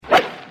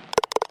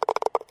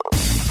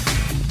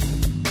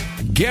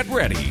Get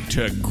ready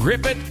to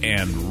grip it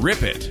and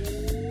rip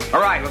it. All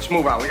right, let's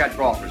move on. We got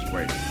golfers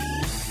waiting.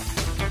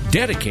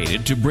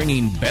 Dedicated to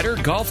bringing better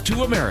golf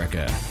to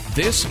America,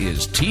 this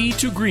is Tee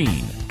to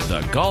Green,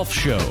 the golf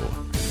show.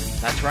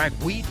 That's right.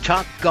 We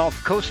talk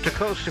golf coast to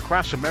coast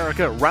across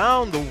America,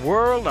 around the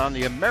world on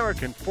the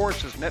American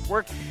Forces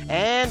Network,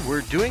 and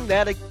we're doing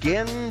that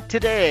again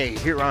today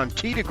here on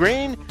Tee to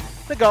Green,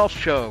 the golf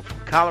show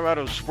from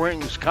Colorado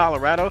Springs,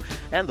 Colorado,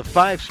 and the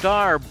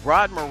five-star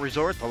Broadmoor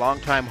Resort, the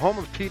longtime home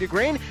of Tee to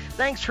Green.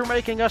 Thanks for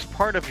making us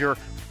part of your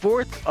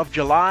 4th of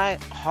July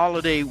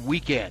holiday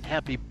weekend.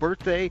 Happy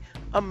birthday,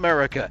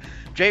 America.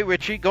 Jay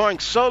Ritchie going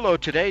solo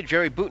today.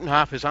 Jerry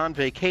Butenhoff is on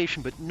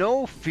vacation, but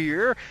no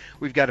fear.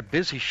 We've got a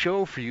busy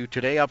show for you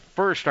today. Up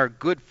first, our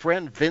good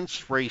friend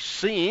Vince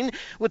Racine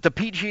with the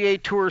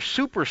PGA Tour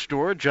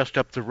Superstore just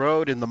up the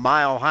road in the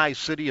mile-high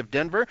city of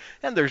Denver,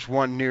 and there's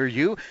one near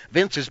you.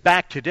 Vince is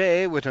back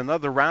today with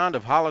another round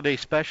of holiday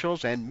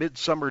specials and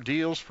midsummer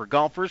deals for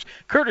golfers,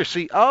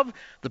 courtesy of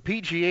the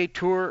PGA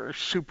Tour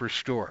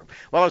Superstore.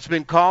 Well, it's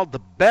been called the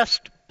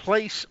best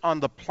place on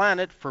the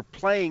planet for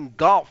playing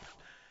golf.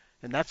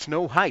 And that's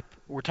no hype.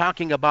 We're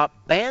talking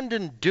about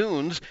Bandon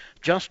Dunes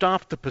just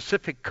off the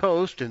Pacific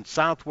Coast in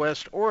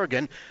southwest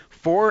Oregon.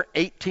 4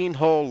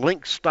 18-hole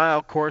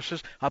link-style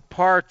courses, a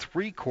par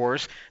 3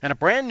 course, and a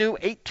brand new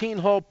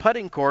 18-hole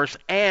putting course.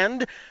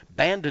 And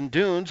Bandon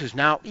Dunes is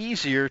now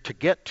easier to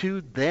get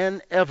to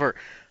than ever.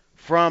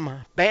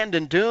 From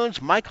Bandon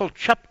Dunes, Michael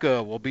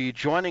Chupka will be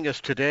joining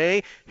us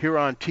today here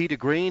on Tee to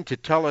Green to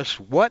tell us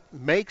what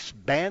makes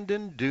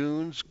Bandon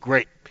Dunes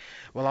great.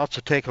 We'll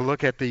also take a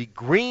look at the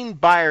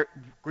Greenbrier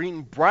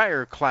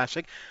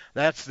Classic.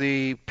 That's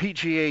the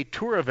PGA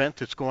Tour event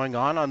that's going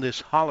on this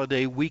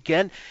holiday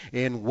weekend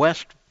in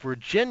West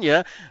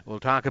Virginia. We'll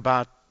talk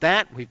about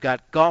that. We've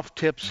got golf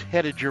tips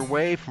headed your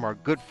way from our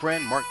good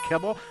friend Mark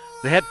Keble,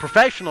 the head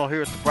professional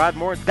here at the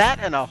Broadmoor. That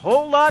and a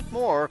whole lot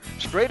more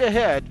straight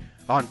ahead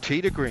on Tee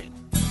to Green.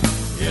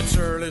 It's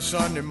early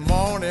Sunday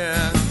morning.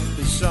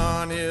 The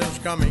sun is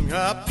coming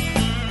up.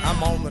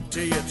 I'm on the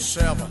tee at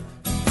 7.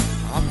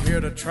 I'm here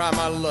to try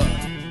my luck.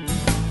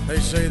 They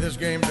say this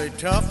game's a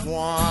tough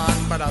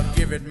one, but I'll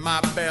give it my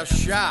best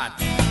shot.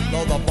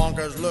 Though the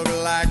bunkers look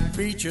like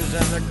beaches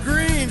and the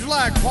greens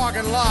like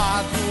parking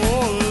lots.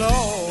 Oh,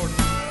 Lord,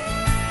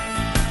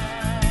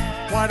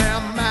 what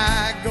am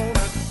I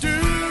gonna do?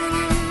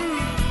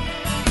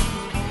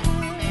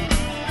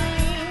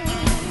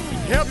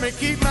 Help me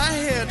keep my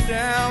head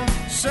down.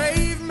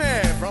 Save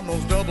me from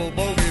those double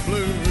bogey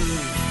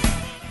blues.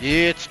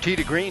 It's Tee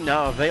to Green,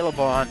 now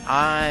available on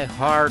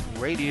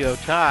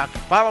iHeartRadio Talk.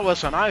 Follow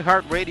us on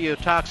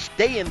iHeartRadio Talk.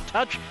 Stay in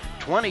touch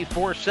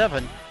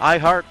 24/7.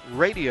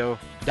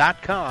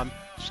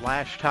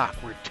 iHeartRadio.com/talk.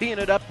 We're teeing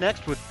it up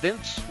next with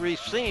Vince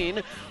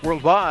Racine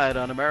worldwide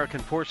on American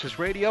Forces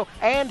Radio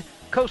and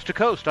coast to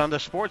coast on the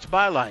Sports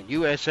Byline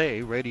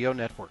USA Radio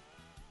Network.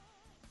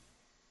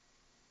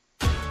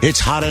 It's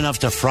hot enough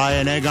to fry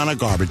an egg on a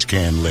garbage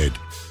can lid.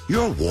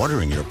 You're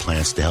watering your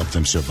plants to help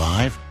them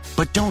survive.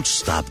 But don't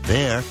stop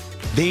there.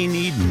 They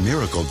need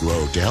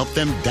Miracle-Gro to help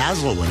them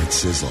dazzle when it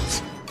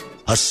sizzles.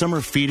 A summer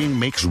feeding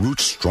makes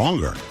roots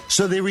stronger,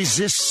 so they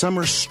resist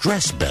summer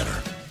stress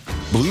better.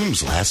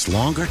 Blooms last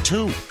longer,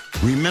 too.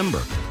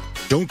 Remember,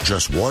 don't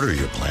just water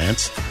your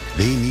plants.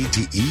 They need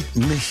to eat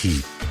in the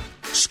heat.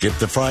 Skip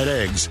the fried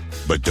eggs,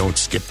 but don't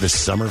skip the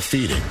summer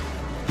feeding.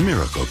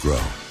 Miracle-Gro.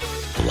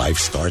 Life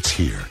starts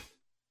here.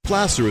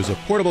 Placer is a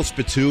portable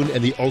spittoon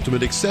and the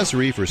ultimate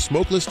accessory for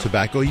smokeless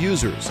tobacco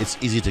users. It's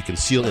easy to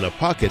conceal in a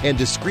pocket and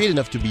discreet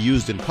enough to be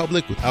used in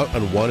public without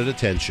unwanted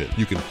attention.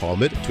 You can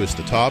palm it, twist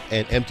the top,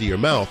 and empty your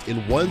mouth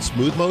in one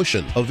smooth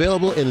motion.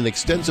 Available in an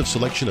extensive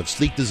selection of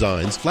sleek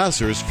designs,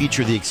 Placers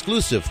feature the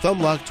exclusive thumb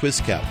lock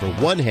twist cap for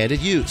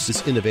one-handed use.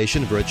 This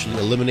innovation virtually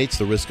eliminates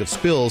the risk of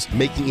spills,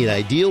 making it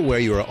ideal where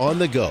you are on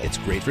the go. It's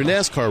great for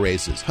NASCAR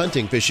races,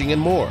 hunting, fishing,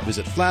 and more.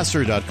 Visit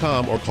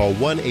Placer.com or call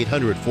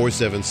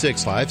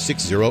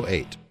 1-800-476-5608.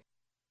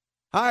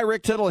 Hi,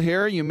 Rick Tittle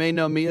here. You may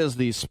know me as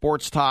the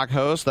sports talk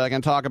host that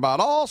can talk about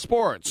all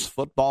sports: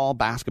 football,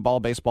 basketball,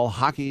 baseball,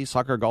 hockey,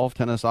 soccer, golf,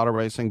 tennis, auto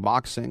racing,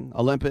 boxing,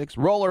 Olympics,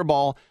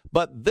 rollerball.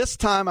 But this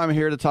time I'm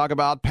here to talk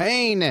about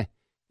pain.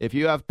 If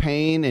you have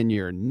pain in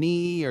your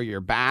knee or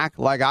your back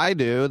like I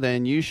do,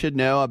 then you should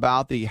know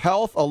about the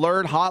Health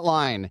Alert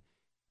Hotline.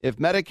 If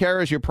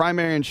Medicare is your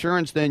primary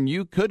insurance, then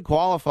you could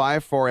qualify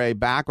for a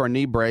back or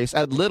knee brace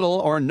at little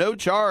or no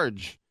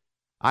charge.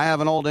 I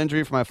have an old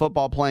injury from my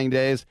football playing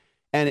days,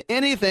 and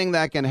anything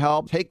that can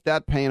help take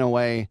that pain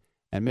away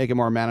and make it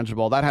more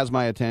manageable, that has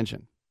my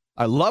attention.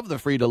 I love the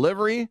free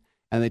delivery,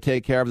 and they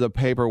take care of the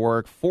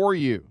paperwork for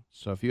you.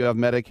 So if you have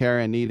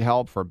Medicare and need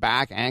help for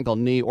back, ankle,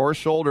 knee, or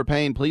shoulder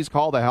pain, please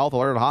call the Health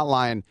Alert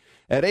Hotline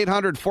at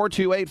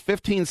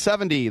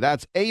 800-428-1570.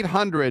 That's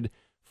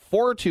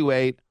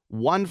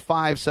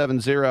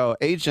 800-428-1570.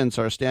 Agents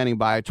are standing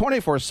by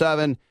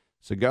 24/7,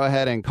 so go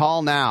ahead and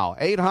call now.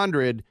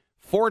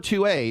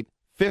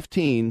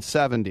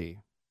 800-428-1570.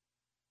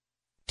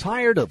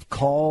 Tired of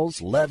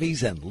calls,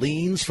 levies, and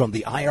liens from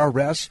the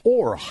IRS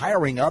or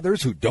hiring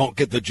others who don't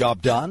get the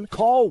job done?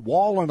 Call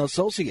Wall &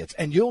 Associates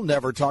and you'll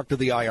never talk to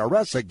the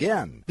IRS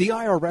again. The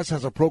IRS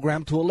has a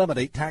program to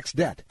eliminate tax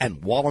debt,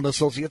 and Wall &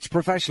 Associates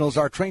professionals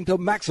are trained to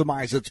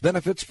maximize its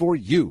benefits for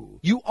you.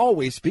 You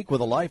always speak with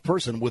a live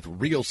person with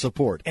real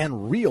support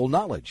and real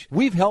knowledge.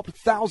 We've helped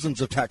thousands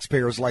of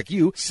taxpayers like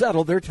you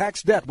settle their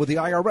tax debt with the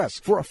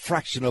IRS for a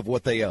fraction of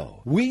what they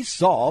owe. We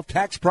solve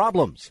tax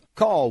problems.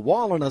 Call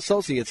Wall &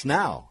 Associates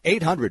now,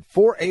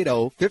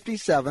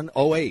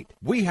 800-480-5708.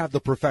 We have the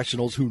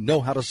professionals who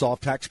know how to solve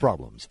tax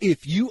problems.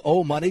 If you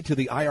owe money to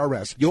the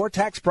IRS, your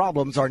tax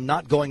problems are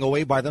not going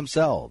away by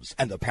themselves,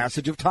 and the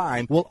passage of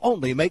time will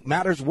only make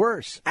matters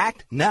worse.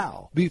 Act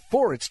now,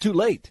 before it's too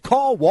late.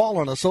 Call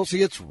Wall &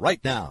 Associates right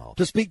now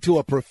to speak to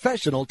a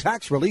professional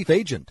tax relief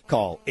agent.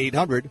 Call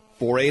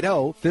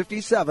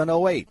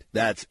 800-480-5708.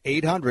 That's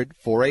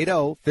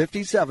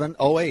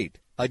 800-480-5708.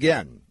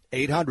 Again,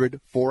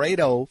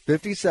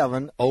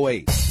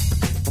 800-480-5708.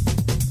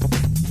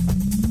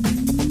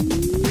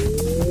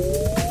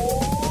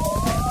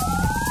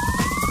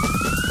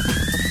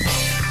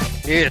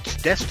 It's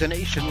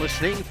destination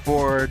listening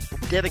for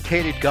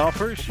dedicated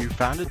golfers. You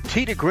found it.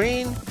 Tee to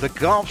Green, the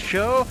golf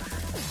show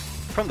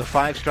from the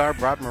 5-star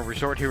Broadmoor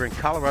Resort here in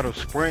Colorado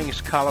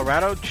Springs,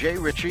 Colorado. Jay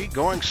Ritchie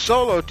going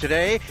solo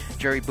today.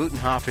 Jerry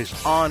Butenhoff is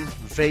on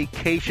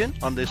vacation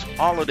on this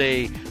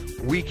holiday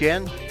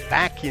weekend,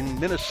 back in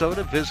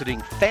Minnesota visiting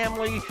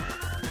family,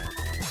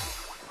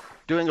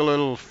 doing a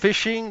little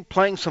fishing,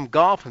 playing some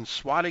golf, and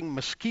swatting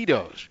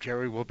mosquitoes.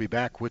 Jerry will be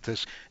back with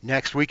us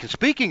next week. And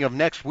speaking of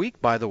next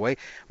week, by the way,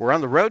 we're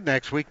on the road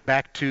next week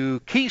back to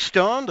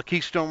Keystone, the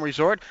Keystone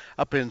Resort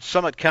up in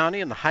Summit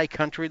County in the high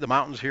country, the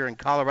mountains here in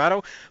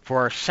Colorado, for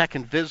our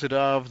second visit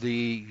of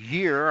the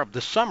year, of the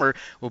summer.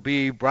 We'll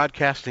be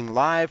broadcasting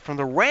live from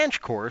the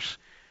ranch course,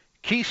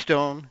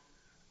 Keystone,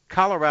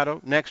 Colorado,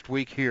 next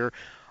week here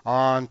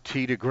on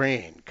Tee to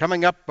Green.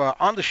 Coming up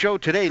on the show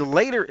today,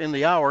 later in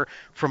the hour,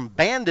 from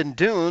Bandon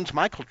Dunes,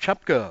 Michael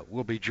Chupka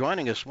will be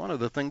joining us. One of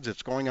the things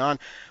that's going on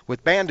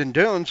with Bandon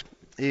Dunes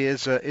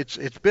is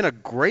it's been a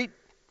great,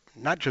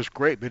 not just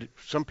great, but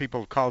some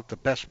people call it the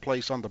best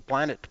place on the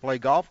planet to play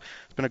golf.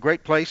 It's been a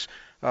great place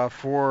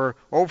for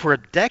over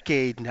a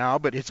decade now,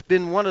 but it's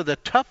been one of the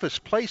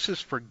toughest places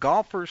for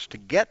golfers to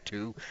get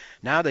to.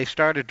 Now they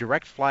started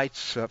direct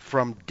flights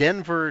from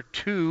Denver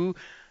to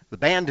the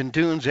Bandon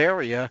Dunes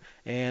area,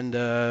 and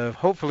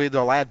hopefully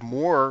they'll add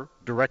more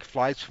direct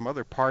flights from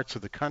other parts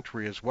of the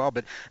country as well.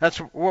 But that's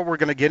what we're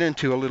going to get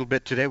into a little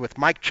bit today with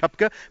Mike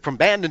Chupka from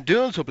Bandon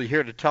Dunes. He'll be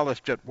here to tell us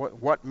just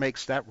what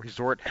makes that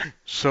resort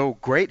so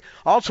great.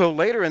 Also,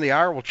 later in the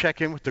hour, we'll check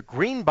in with the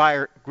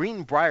Greenbrier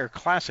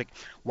Classic,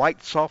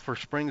 White Sulphur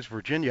Springs,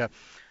 Virginia,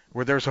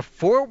 where there's a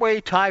four-way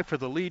tie for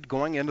the lead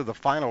going into the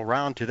final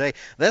round today.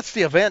 That's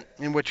the event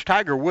in which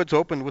Tiger Woods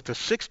opened with a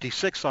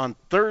 66 on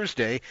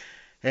Thursday.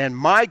 And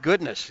my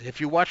goodness, if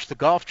you watched the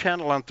Golf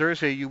Channel on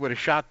Thursday, you would have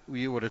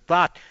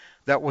thought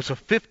that was a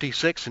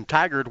 56, and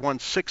Tiger had won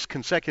 6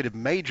 consecutive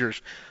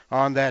majors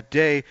on that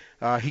day.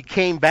 He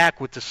came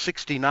back with the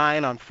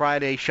 69 on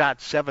Friday,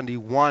 shot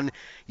 71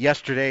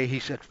 yesterday.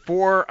 He's at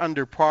 4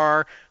 under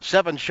par,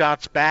 7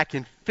 shots back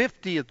in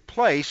 50th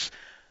place.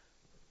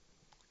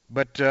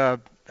 But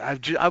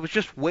I was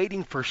just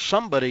waiting for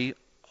somebody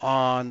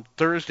on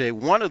Thursday,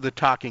 one of the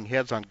talking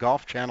heads on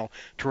Golf Channel,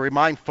 to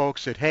remind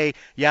folks that, hey,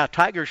 yeah,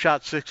 Tiger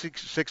shot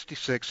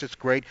 66, it's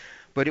great,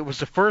 but it was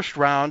the first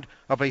round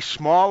of a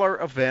smaller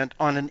event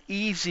on an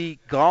easy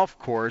golf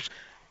course.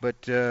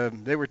 But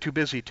they were too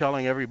busy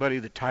telling everybody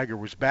that Tiger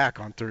was back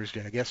on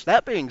Thursday, I guess.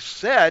 That being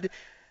said,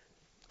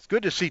 it's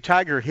good to see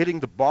Tiger hitting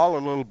the ball a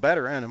little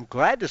better, and I'm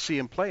glad to see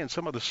him play in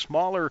some of the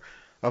smaller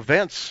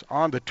events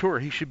on the tour.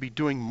 He should be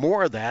doing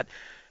more of that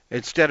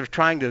instead of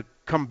trying to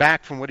come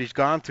back from what he's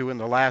gone through in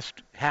the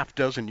last half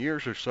dozen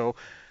years or so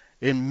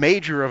in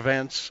major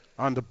events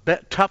on the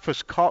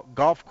toughest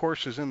golf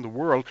courses in the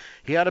world.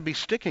 He ought to be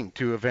sticking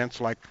to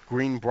events like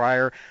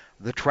Greenbrier,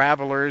 the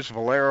Travelers,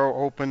 Valero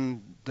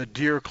Open, the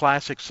Deere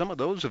Classic, some of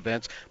those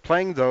events,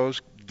 playing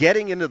those,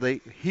 getting into the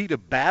heat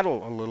of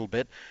battle a little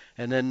bit,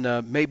 and then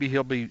maybe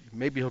he'll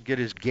get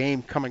his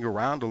game coming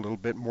around a little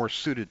bit more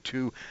suited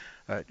to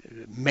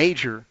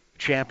major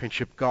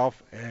championship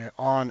golf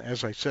on,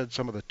 as I said,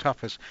 some of the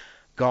toughest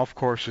golf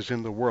courses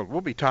in the world.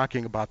 We'll be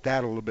talking about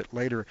that a little bit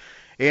later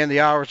in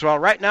the hour as well.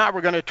 Right now, we're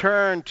going to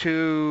turn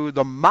to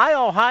the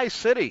Mile High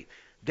City,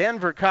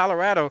 Denver,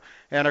 Colorado,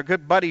 and our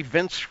good buddy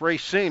Vince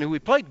Racine, who we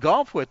played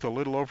golf with a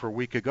little over a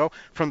week ago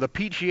from the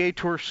PGA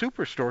Tour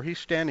Superstore. He's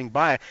standing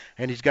by,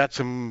 and he's got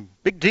some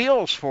big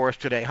deals for us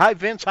today. Hi,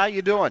 Vince. How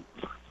you doing?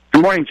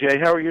 Good morning, Jay.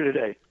 How are you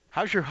today?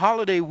 How's your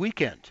holiday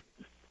weekend?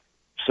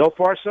 So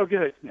far, so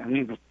good. I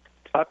mean,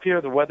 up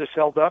here, the weather's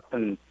held up,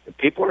 and the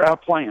people are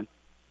out playing.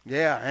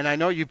 Yeah, and I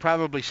know you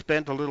probably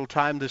spent a little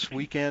time this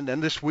weekend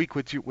and this week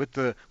with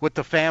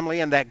the family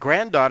and that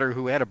granddaughter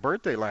who had a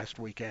birthday last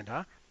weekend,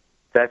 huh?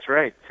 That's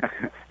right.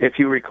 If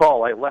you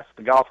recall, I left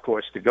the golf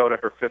course to go to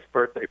her 5th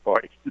birthday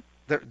party.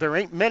 there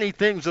ain't many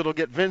things that'll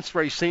get Vince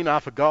Racine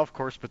off a golf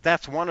course, but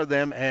that's one of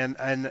them, and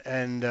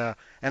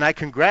I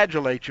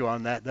congratulate you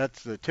on that.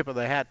 That's the tip of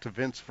the hat to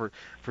Vince for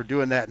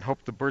doing that, and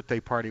hope the birthday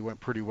party went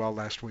pretty well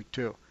last week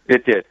too.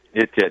 It did.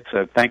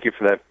 So thank you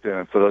for that,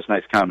 for those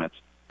nice comments.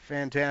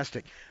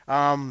 Fantastic.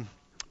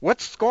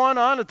 What's going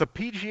on at the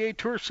PGA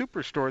Tour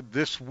Superstore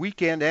this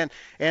weekend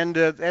and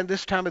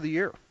this time of the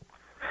year?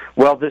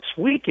 Well, this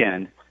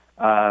weekend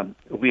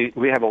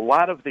we have a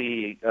lot of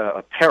the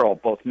apparel,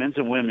 both men's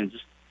and women's,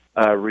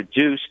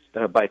 reduced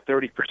by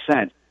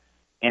 30%.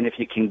 And if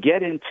you can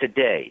get in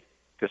today,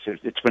 because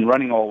it's been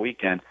running all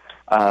weekend,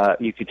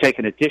 you could take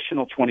an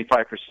additional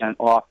 25%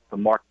 off the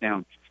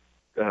markdown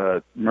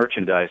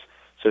merchandise.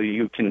 So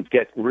you can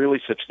get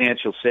really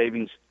substantial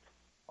savings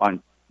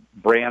on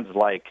brands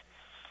like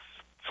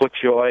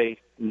FootJoy,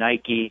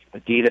 Nike,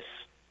 Adidas,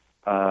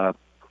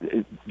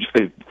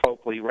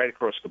 Oakley, right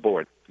across the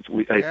board.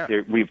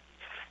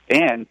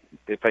 And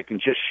if I can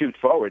just shoot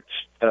forward,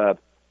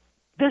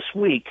 this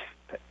week,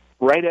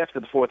 right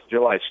after the 4th of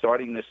July,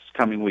 starting this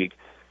coming week,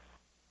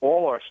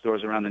 all our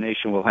stores around the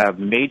nation will have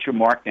major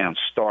markdowns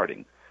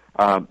starting.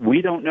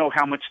 We don't know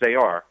how much they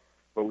are,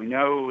 but we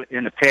know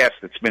in the past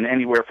it's been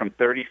anywhere from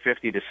 30,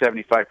 50 to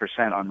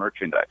 75% on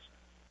merchandise.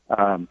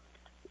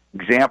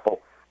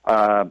 Example,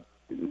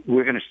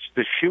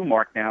 the shoe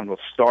markdown will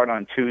start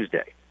on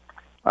Tuesday,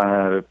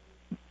 and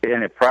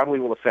it probably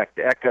will affect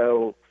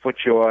Echo,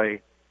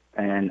 FootJoy,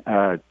 and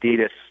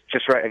Adidas,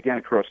 just right again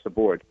across the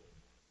board.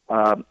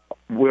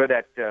 Where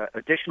that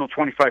additional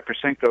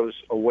 25% goes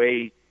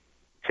away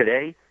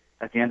today,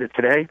 at the end of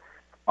today,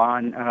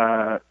 on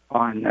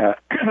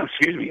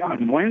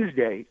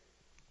Wednesday,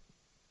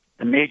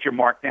 the major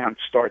markdown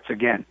starts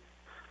again.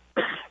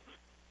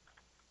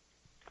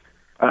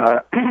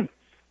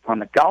 On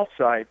the golf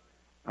side,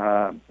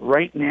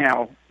 right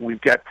now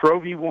we've got Pro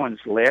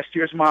V1s, last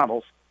year's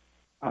models.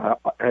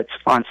 It's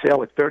on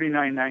sale at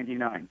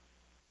 $39.99.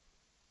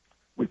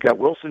 We've got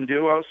Wilson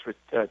Duos for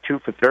 2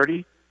 for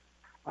 $30.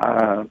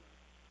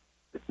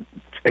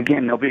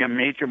 Again, there'll be a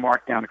major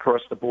markdown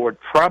across the board,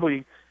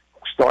 probably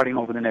starting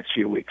over the next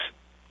few weeks.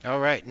 All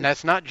right, and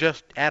that's not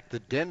just at the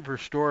Denver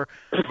store,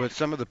 but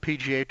some of the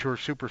PGA Tour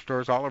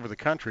Superstores all over the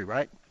country,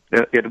 right?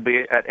 It'll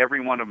be at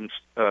every one of them,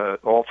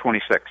 all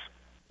 26.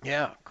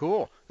 Yeah,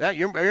 cool.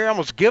 You're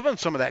almost giving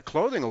some of that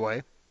clothing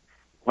away.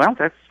 Well,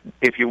 that's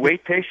if you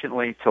wait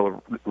patiently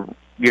till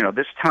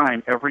this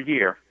time every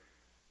year,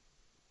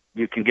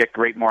 you can get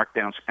great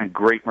markdowns and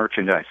great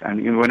merchandise.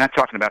 And we're not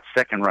talking about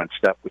second run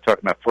stuff. We're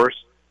talking about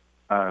first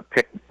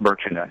pick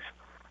merchandise.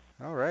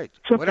 All right.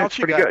 So what else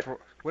you got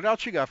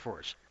for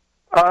us?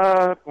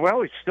 Well,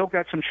 we've still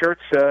got some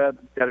shirts that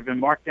have been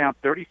marked down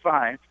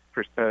 $35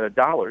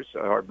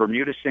 our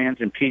Bermuda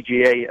Sands and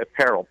PGA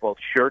apparel, both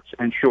shirts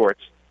and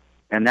shorts,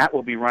 and that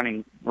will be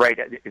running right.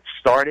 It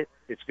started.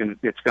 It's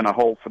going to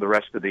hold for the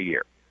rest of the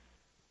year.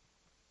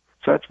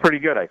 So that's pretty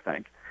good, I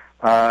think.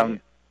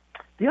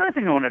 The other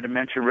thing I wanted to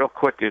mention real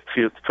quick is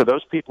for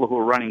those people who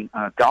are running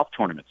golf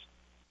tournaments,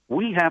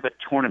 we have a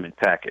tournament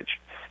package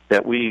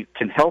that we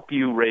can help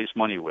you raise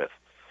money with.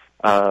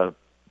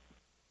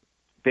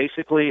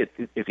 Basically,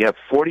 if you have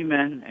 40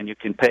 men and you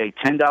can pay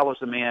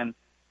 $10 a man,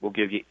 we'll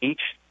give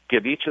each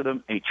of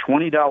them a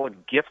 $20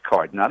 gift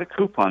card, not a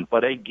coupon,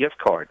 but a gift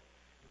card.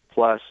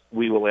 Plus,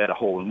 we will add a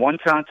hole-in-one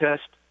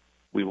contest.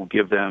 We will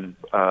give them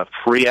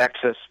free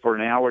access for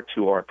an hour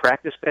to our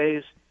practice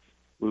bays.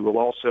 We will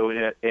also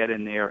add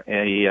in there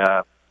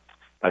an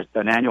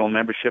annual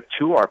membership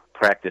to our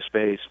practice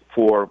bays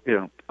for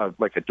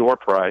like a door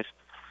prize.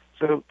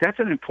 So that's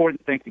an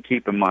important thing to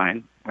keep in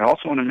mind. I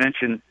also want to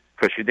mention,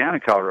 because you're down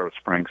in Colorado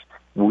Springs,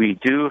 we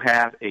do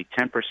have a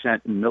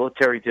 10%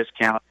 military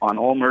discount on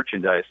all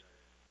merchandise.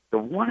 The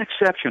one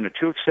exception or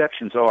two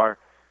exceptions are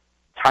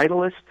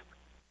Titleist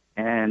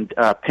and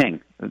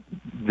Ping.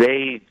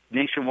 They,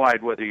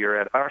 nationwide, whether you're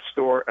at our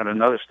store or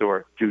another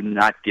store, do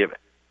not give it.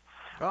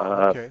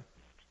 Oh, okay.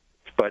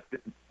 But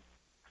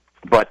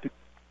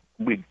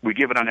we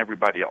give it on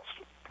everybody else.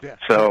 Yeah,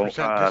 so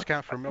 10%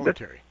 discount for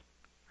military.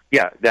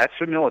 Yeah, that's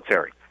for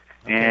military.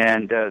 Okay.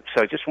 And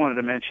so I just wanted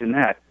to mention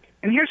that.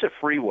 And here's a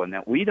free one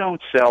that we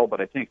don't sell,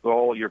 but I think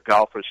all your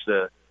golfers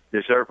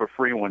deserve a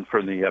free one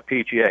from the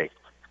PGA.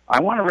 I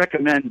want to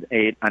recommend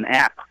an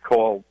app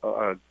called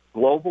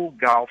Global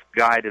Golf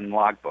Guide and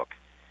Logbook.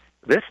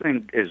 This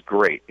thing is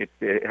great. It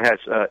has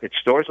it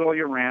stores all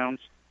your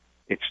rounds.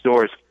 It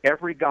stores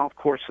every golf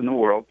course in the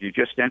world. You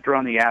just enter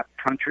on the app,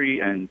 country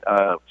and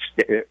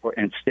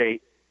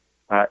state.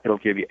 It'll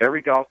give you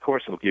every golf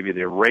course. It'll give you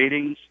their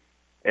ratings.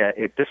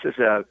 This is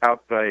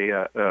out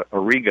by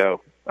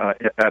Origo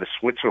out of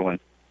Switzerland.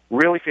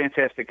 Really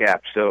fantastic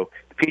app. So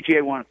the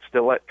PGA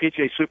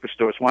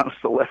Superstores want us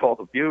to let all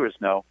the viewers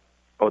know,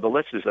 or the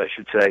listeners, I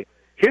should say,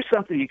 here's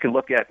something you can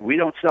look at. We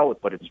don't sell it,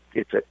 but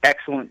it's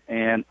excellent,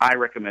 and I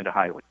recommend it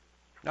highly.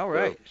 All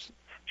right. So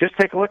just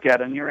take a look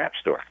at it in your app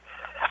store.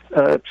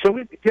 So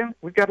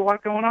we've got a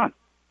lot going on.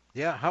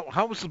 Yeah.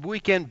 How was the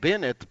weekend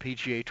been at the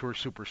PGA Tour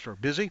Superstore?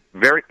 Busy?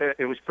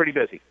 It was pretty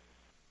busy.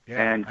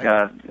 Yeah. And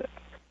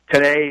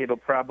today it'll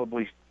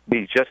probably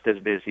be just as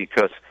busy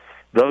because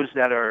those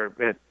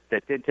that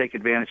did take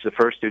advantage the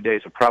first 2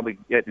 days are probably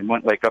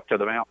went like up to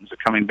the mountains, are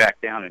coming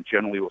back down, and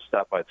generally will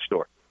stop by the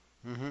store.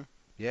 Mm-hmm.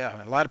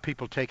 Yeah, a lot of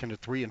people taking a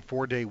 3 and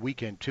 4 day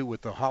weekend too,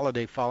 with the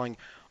holiday falling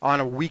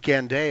on a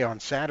weekend day on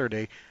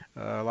Saturday.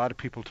 A lot of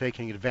people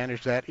taking advantage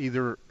of that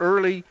either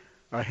early,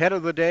 ahead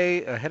of the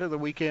day, ahead of the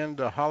weekend,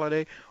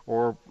 holiday,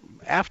 or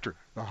after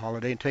the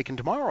holiday and taking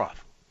tomorrow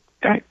off.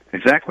 Right,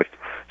 exactly.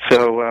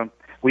 So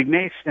we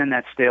may extend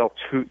that sale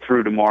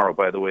through tomorrow,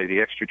 by the way,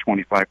 the extra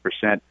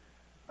 25%.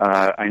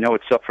 I know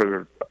it's up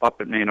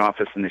at main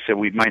office, and they said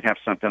we might have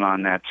something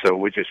on that, so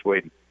we're just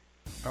waiting.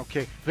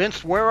 Okay.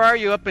 Vince, where are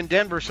you up in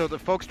Denver so that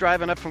folks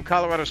driving up from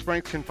Colorado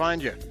Springs can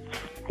find you?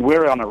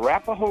 We're on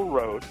Arapahoe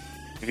Road.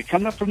 If you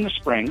come up from the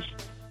Springs,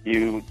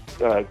 you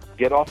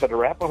get off at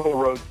Arapahoe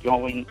Road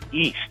going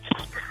east.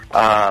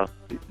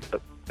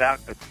 About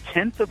a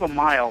tenth of a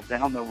mile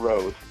down the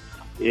road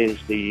is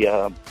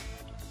you'll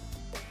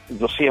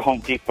see a Home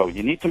Depot.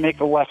 You need to make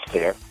a left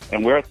there,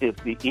 and we're at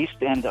the east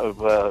end of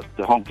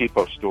the Home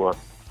Depot store.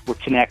 We're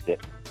connected.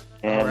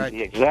 And right.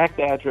 The exact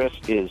address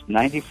is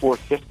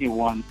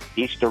 9451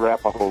 East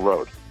Arapahoe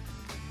Road.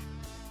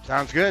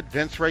 Sounds good.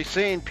 Vince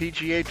Racine,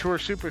 PGA Tour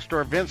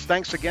Superstore. Vince,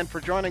 thanks again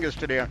for joining us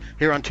today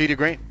here on Tee to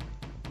Green.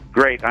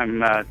 Great.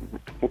 To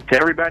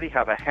everybody,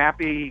 have a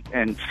happy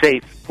and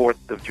safe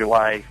 4th of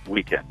July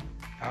weekend.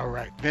 All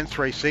right. Vince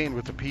Racine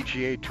with the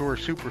PGA Tour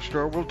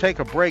Superstore. We'll take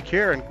a break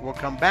here, and we'll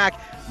come back.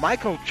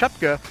 Michael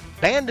Chupka,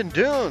 Bandon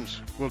Dunes,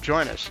 will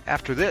join us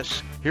after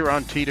this here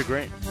on Tee to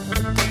Green.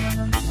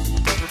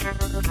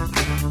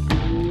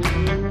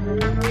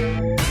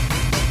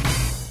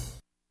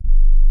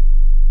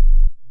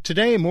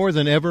 Today, more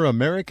than ever,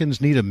 Americans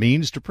need a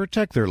means to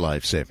protect their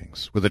life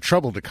savings. With a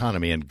troubled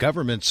economy and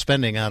government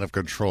spending out of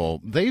control,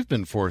 they've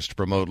been forced to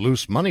promote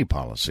loose money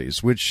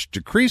policies, which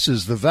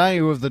decreases the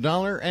value of the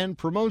dollar and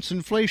promotes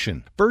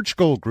inflation. Birch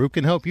Gold Group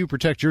can help you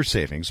protect your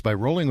savings by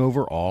rolling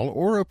over all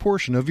or a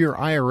portion of your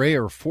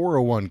IRA or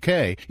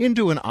 401k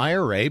into an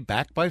IRA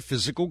backed by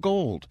physical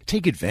gold.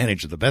 Take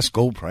advantage of the best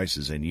gold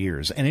prices in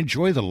years and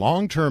enjoy the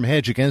long-term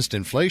hedge against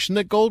inflation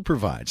that gold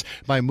provides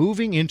by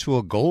moving into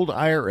a gold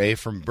IRA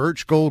from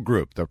Birch Gold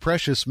Group, the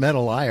precious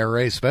metal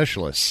IRA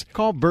specialists.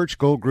 Call Birch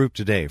Gold Group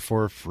today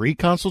for a free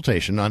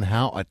consultation on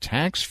how a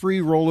tax-free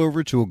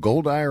rollover to a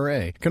gold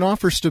IRA can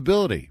offer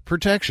stability,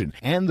 protection,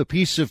 and the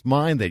peace of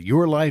mind that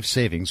your life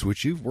savings,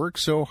 which you've worked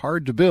so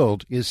hard to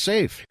build, is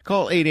safe.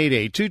 Call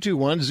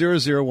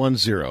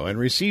 888-221-0010 and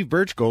receive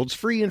Birch Gold's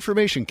free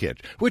information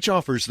kit, which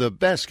offers the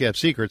best-kept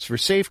secrets for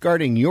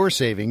safeguarding your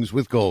savings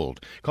with gold.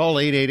 Call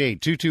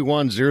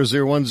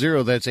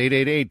 888-221-0010. That's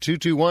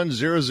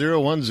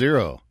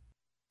 888-221-0010.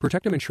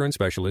 Protectum Insurance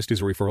Specialist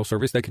is a referral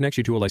service that connects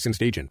you to a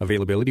licensed agent.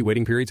 Availability,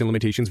 waiting periods, and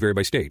limitations vary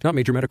by state. Not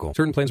major medical.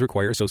 Certain plans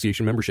require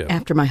association membership.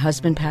 After my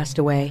husband passed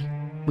away,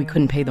 we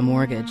couldn't pay the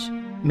mortgage,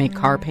 make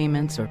car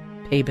payments, or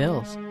pay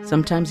bills.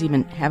 Sometimes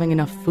even having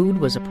enough food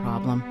was a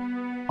problem.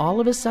 All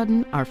of a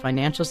sudden, our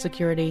financial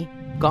security,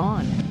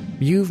 gone.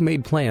 You've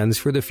made plans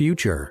for the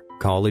future.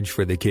 College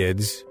for the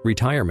kids,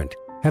 retirement.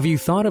 Have you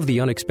thought of the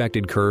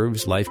unexpected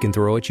curves life can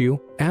throw at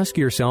you? Ask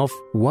yourself,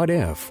 what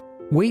if?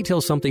 Wait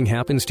till something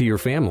happens to your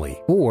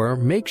family, or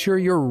make sure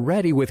you're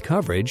ready with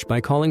coverage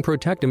by calling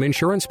Protectum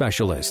Insurance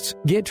Specialists.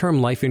 Get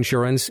term life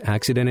insurance,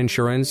 accident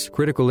insurance,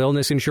 critical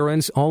illness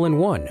insurance all in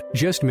one.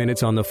 Just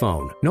minutes on the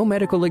phone. No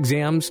medical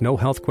exams, no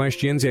health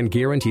questions, and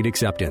guaranteed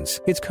acceptance.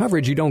 It's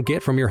coverage you don't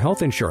get from your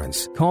health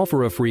insurance. Call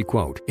for a free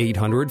quote.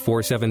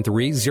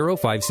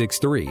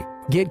 800-473-0563.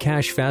 Get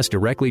cash fast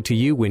directly to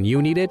you when you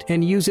need it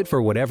and use it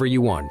for whatever you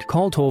want.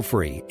 Call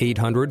toll-free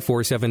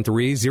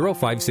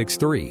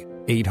 800-473-0563.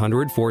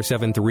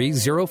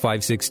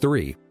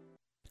 800-473-0563.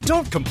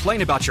 Don't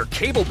complain about your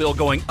cable bill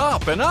going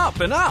up and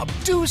up and up.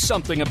 Do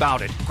something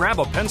about it. Grab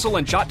a pencil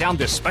and jot down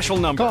this special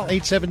number. Call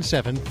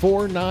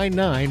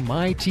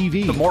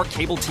 877-499-MY-TV. The more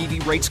cable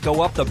TV rates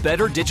go up, the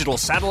better digital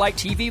satellite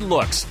TV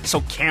looks.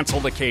 So cancel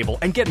the cable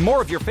and get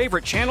more of your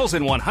favorite channels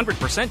in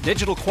 100%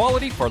 digital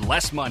quality for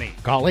less money.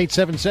 Call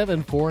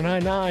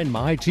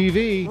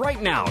 877-499-MY-TV.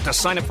 Right now to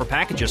sign up for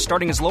packages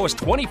starting as low as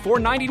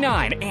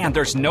 $24.99, and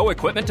there's no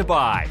equipment to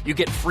buy. You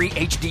get free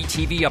HD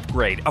TV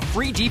upgrade, a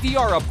free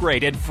DVR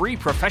upgrade, and free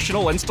professional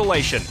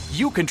installation.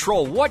 You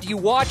control what you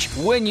watch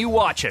when you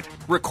watch it.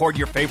 Record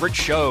your favorite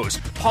shows.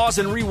 Pause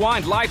and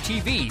rewind live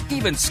TV.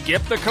 Even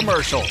skip the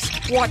commercials.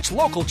 Watch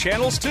local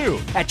channels too.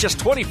 At just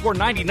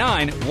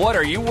 $24.99, what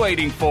are you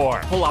waiting for?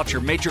 Pull out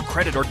your major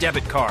credit or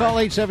debit card. Call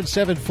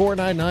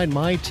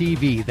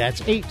 877-499-MY-TV.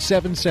 That's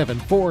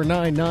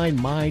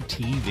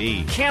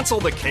 877-499-MY-TV. Cancel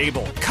the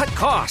cable. Cut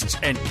costs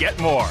and get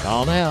more.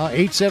 Call now.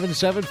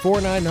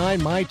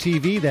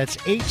 877-499-MY-TV. That's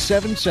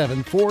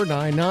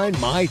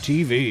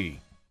 877-499-MY-TV.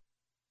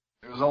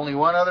 There's only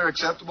one other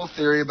acceptable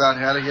theory about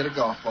how to hit a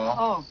golf ball.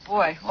 Oh,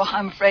 boy. Well,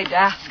 I'm afraid to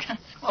ask.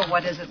 Well,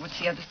 what is it? What's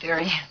the other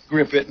theory?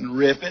 Grip it and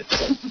rip it.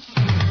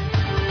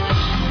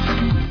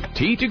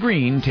 Tee to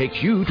Green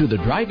takes you to the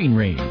driving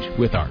range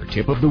with our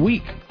tip of the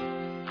week.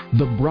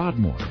 The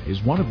Broadmoor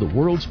is one of the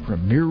world's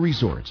premier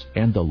resorts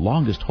and the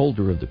longest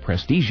holder of the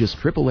prestigious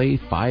AAA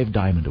 5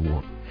 Diamond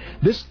Award.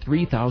 This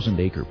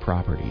 3,000-acre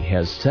property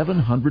has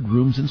 700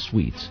 rooms and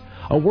suites,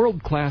 a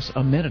world-class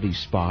amenity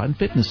spa and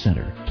fitness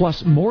center,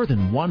 plus more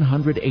than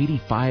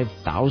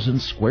 185,000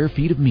 square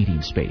feet of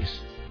meeting space.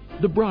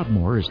 The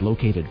Broadmoor is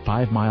located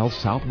 5 miles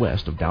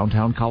southwest of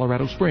downtown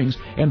Colorado Springs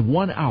and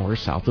 1 hour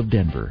south of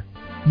Denver.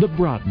 The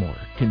Broadmoor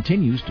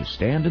continues to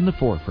stand in the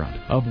forefront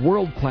of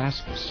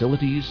world-class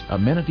facilities,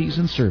 amenities,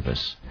 and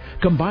service,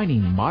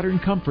 combining modern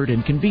comfort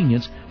and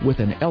convenience with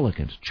an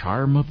elegant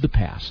charm of the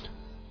past.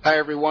 Hi,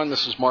 everyone.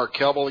 This is Mark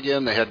Kelble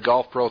again, the head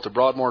golf pro at the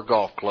Broadmoor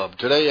Golf Club.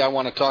 Today, I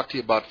want to talk to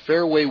you about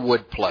fairway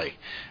wood play.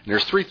 And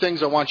there's 3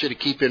 things I want you to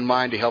keep in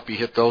mind to help you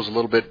hit those a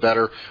little bit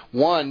better.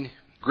 1,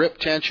 grip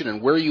tension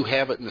and where you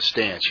have it in the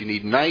stance. You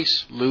need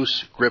nice,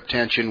 loose grip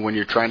tension when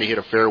you're trying to hit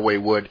a fairway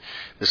wood.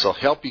 This will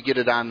help you get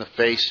it on the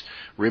face.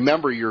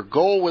 Remember, your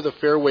goal with a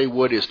fairway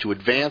wood is to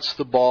advance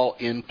the ball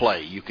in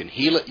play. You can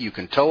heel it, you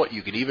can toe it,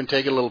 you can even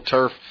take a little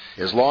turf.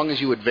 As long as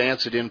you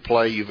advance it in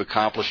play, you've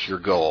accomplished your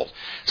goal.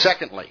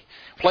 Secondly,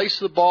 place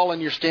the ball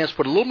in your stance.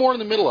 Put a little more in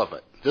the middle of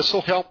it. This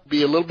will help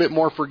be a little bit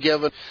more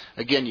forgiving.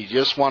 Again, you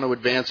just want to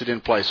advance it in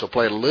play, so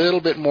play it a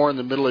little bit more in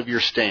the middle of your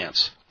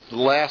stance. The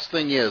last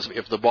thing is,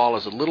 if the ball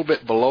is a little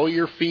bit below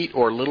your feet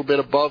or a little bit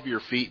above your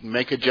feet,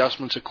 make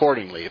adjustments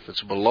accordingly. If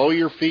it's below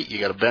your feet, you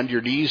got to bend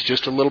your knees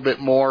just a little bit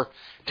more.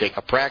 Take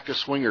a practice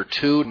swing or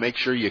 2 to make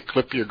sure you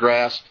clip your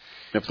grass.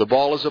 If the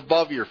ball is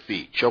above your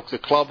feet, choke the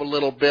club a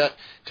little bit.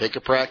 Take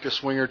a practice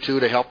swing or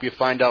 2 to help you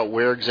find out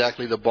where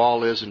exactly the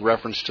ball is in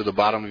reference to the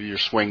bottom of your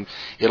swing.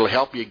 It'll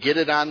help you get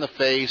it on the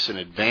face and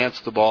advance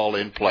the ball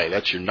in play.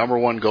 That's your number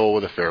 1 goal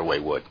with a fairway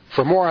wood.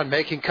 For more on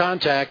making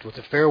contact with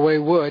the fairway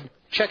wood,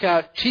 check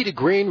out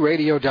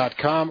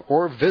t2greenradio.com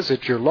or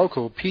visit your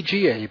local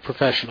PGA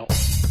professional.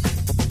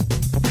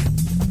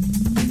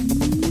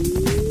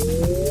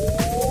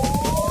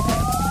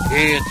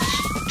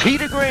 It's Tee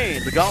to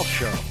Green, the golf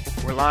show.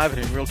 We're live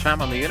and in real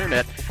time on the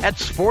internet at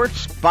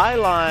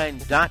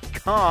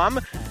sportsbyline.com.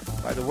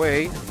 By the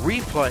way,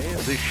 replay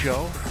of this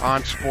show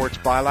on Sports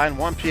Byline,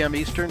 1 p.m.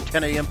 Eastern,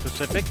 10 a.m.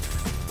 Pacific.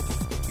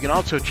 You can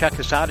also check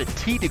us out at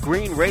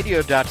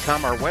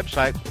t2greenradio.com, our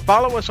website.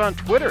 Follow us on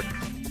Twitter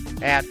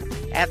at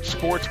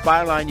Sports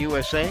Byline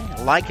USA.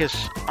 Like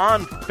us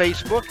on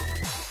Facebook,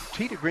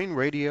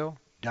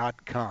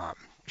 t2greenradio.com.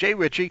 Jay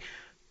Ritchie,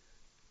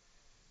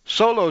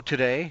 solo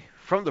today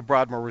from the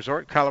Broadmoor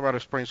Resort, Colorado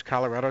Springs,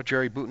 Colorado.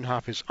 Jerry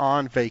Butenhoff is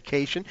on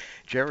vacation.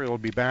 Jerry will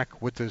be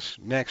back with us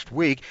next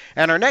week.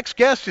 And our next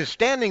guest is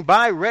standing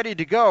by, ready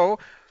to go.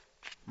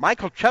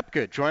 Michael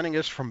Chupka joining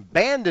us from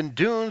Bandon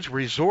Dunes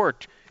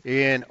Resort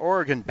in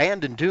Oregon.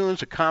 Bandon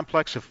Dunes, a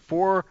complex of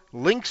 4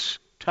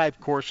 links-type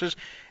courses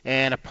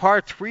and a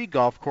par 3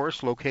 golf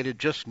course located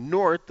just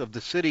north of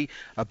the city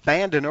of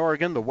Bandon,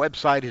 Oregon. The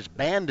website is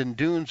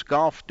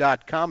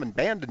bandondunesgolf.com, and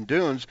Bandon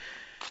Dunes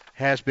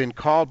has been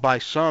called by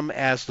some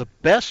as the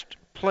best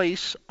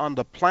place on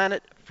the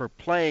planet for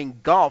playing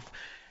golf.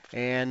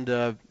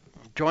 And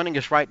joining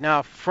us right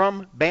now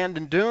from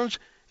Bandon Dunes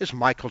is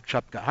Michael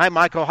Chupka. Hi,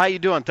 Michael. How you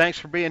doing? Thanks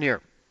for being here.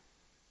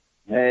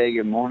 Hey,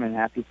 good morning.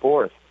 Happy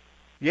 4th.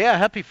 Yeah,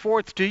 happy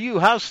 4th to you.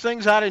 How's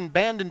things out in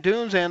Bandon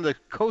Dunes and the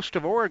coast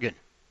of Oregon?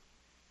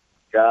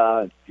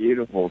 It's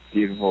beautiful. It's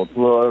beautiful. It's a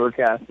little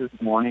overcast this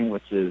morning,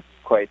 which is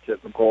quite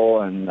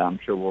typical, and I'm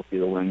sure we'll see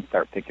the wind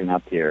start picking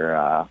up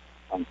here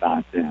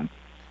sometime soon.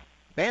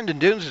 Bandon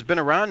Dunes has been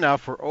around now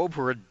for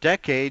over a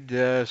decade,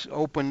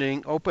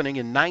 opening in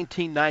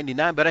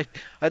 1999. But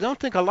I don't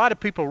think a lot of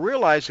people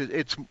realize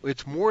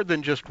it's more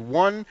than just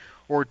 1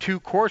 or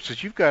 2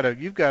 courses. You've got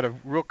a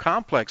real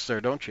complex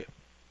there, don't you?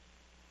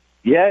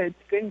 Yeah, it's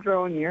been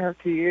growing year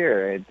after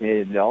year.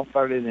 It all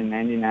started in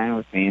 '99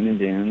 with Bandon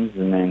Dunes,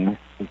 and then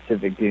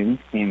Pacific Dunes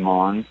came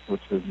on,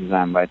 which was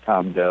designed by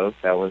Tom Doak.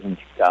 That was in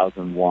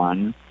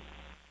 2001.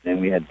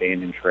 Then we had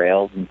Bandon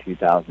Trails in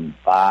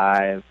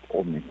 2005,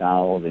 Old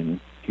McDonald in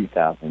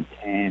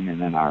 2010, and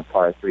then our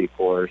par 3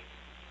 course,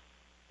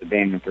 the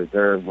Bandon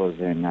Preserve, was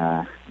in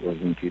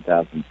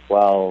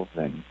 2012.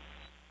 And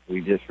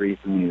we just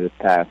recently, this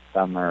past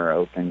summer,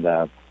 opened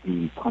up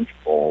the Punch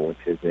Bowl,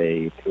 which is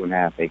a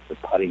 2.5-acre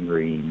putting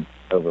green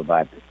over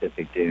by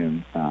Pacific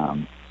Dunes.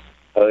 So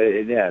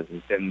it has.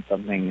 It's been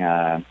something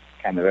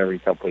kind of every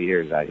couple of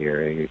years out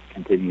here. It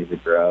continues to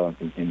grow and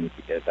continues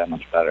to get that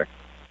much better.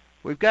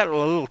 We've got a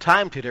little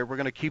time today. We're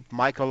going to keep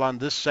Michael on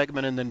this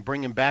segment and then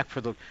bring him back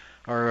for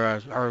our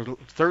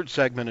 3rd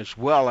segment as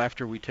well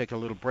after we take a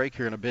little break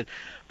here in a bit.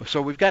 So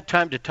we've got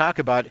time to talk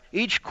about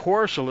each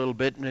course a little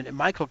bit. And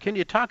Michael, can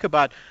you talk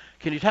about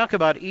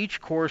each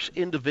course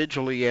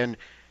individually and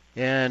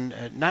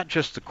not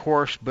just the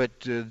course, but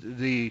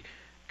the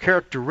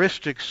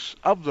characteristics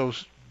of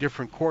those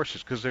different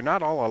courses, because they're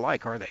not all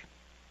alike, are they?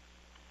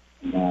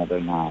 No, they're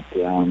not.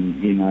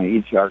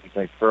 Each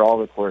architect, for all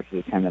the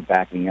courses, kind of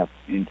backing up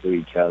into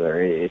each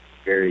other. It's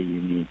very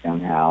unique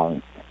on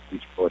how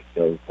each course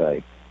goes,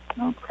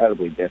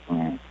 incredibly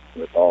different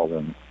with all of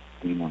them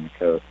being on the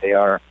coast. They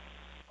are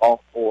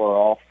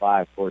all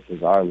 5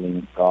 courses are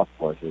length golf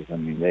courses. I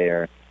mean,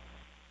 they're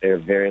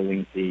very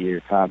lengthy.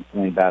 You're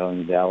constantly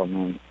battling the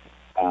elements.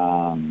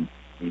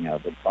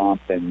 The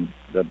bump and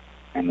the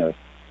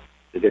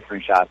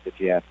different shots that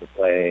you have to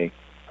play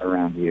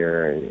around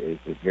here is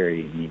a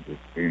very unique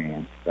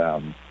experience.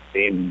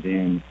 Bandon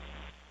Dunes,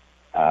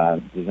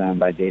 designed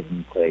by David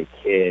McClay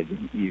Kidd,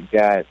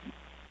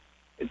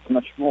 it's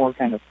much more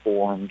kind of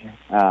formed.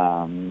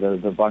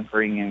 The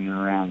bunkering in and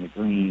around the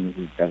greens,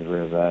 you've got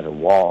the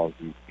walls,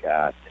 you've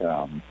got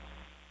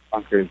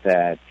bunkers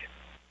that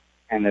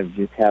kind of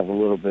just have a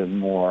little bit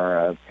more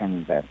of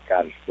kind of that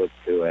Scottish look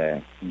to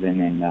it than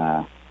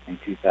in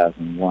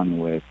 2001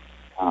 with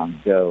Tom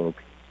Doak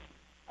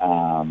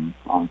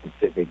on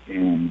Pacific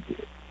Dunes.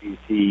 You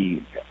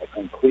see a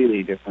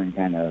completely different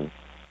kind of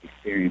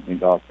experience in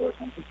golf course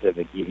on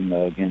Pacific, even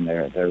though, again,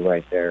 they're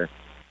right there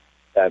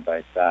side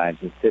by side.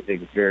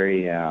 Pacific's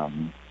very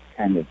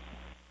kind of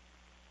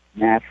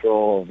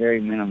natural,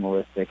 very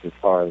minimalistic as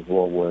far as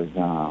what was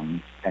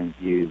kind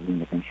of used in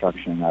the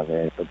construction of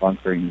it. The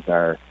bunkerings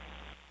are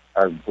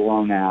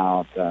blown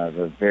out.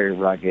 They're very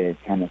rugged,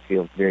 kind of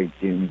feels very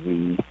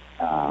dunesy.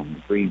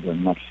 Greens are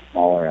much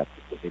smaller at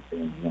Pacific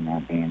Dunes than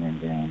at Bandon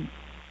Dunes,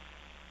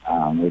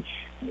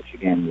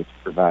 which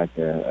provides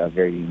a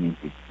very unique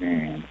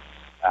experience.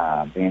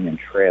 Bandon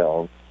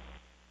Trails,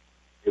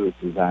 it was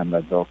designed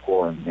by Bill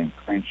Core and Ben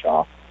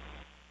Crenshaw,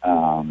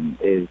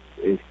 is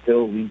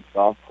still a links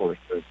golf course,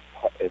 so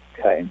it's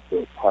cut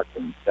into a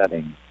parkland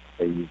setting.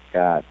 So you've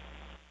got,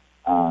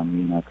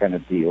 kind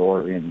of the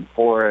Oregon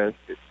forest,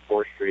 it's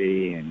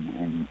forestry,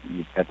 and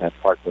you've got that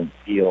parkland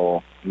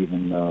feel,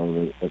 even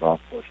though the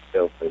golf course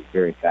still is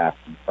very fast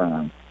and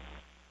firm.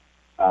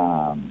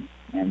 And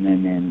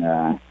then in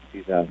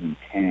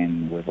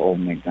 2010 with Old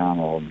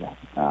McDonald,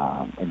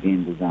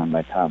 again designed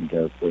by Tom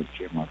Doak with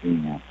Jim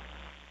Marvina.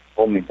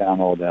 Old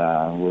McDonald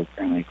was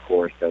certainly a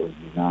course that was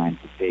designed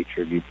to pay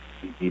tribute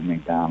to C.G.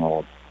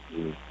 McDonald,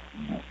 who was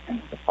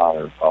kind of the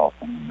father of golf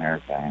in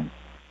America. And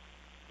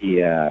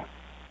he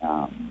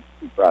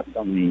brought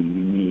so many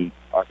unique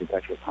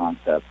architectural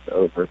concepts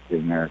over to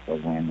America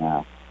when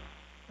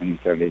he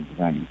started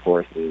designing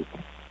courses.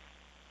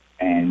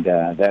 And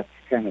that's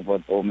kind of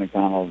what Old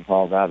McDonald is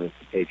all about, is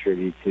to pay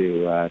tribute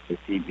to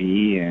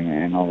CB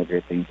and all the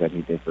great things that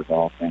he did for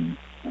golf in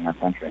our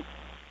country.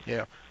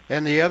 Yeah.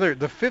 And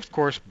the fifth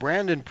course,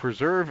 Brandon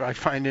Preserve, I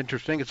find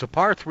interesting. It's a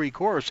par 3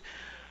 course,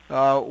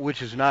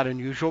 which is not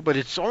unusual, but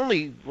it's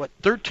only,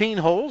 13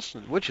 holes,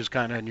 which is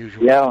kind of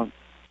unusual.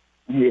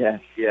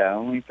 Yeah,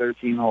 only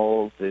 13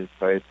 holes as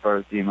far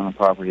as the amount of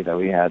property that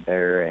we had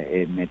there.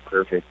 It made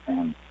perfect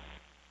sense.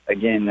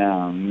 Again,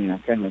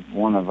 kind of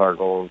one of our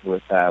goals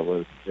with that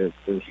was to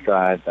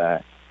strive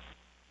that,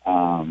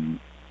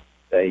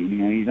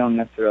 you don't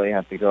necessarily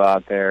have to go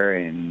out there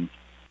and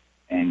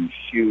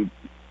shoot,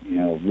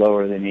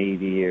 lower than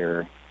 80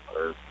 or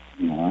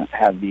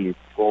have these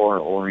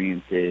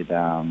score-oriented,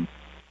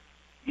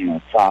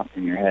 thoughts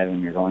in your head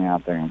when you're going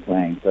out there and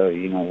playing. So,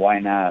 why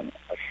not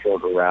a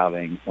shorter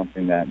routing,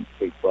 something that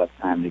takes less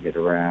time to get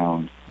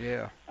around?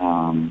 Yeah.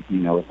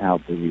 With how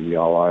busy we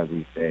all are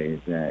these days,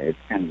 it's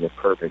kind of the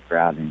perfect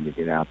routing to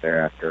get out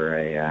there after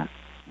a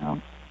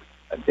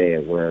day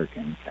at work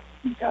and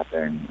get out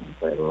there and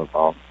play a little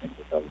golf and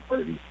get those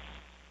birdies.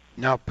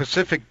 Now,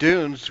 Pacific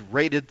Dunes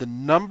rated the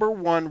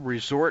 #1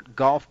 resort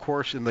golf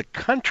course in the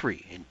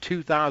country in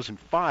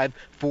 2005,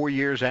 4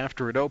 years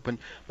after it opened,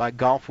 by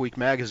Golf Week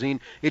magazine.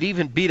 It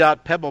even beat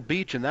out Pebble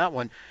Beach in that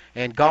one,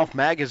 and Golf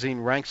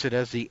magazine ranks it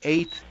as the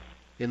 8th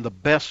in the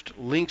best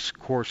links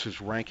courses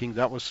ranking.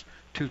 That was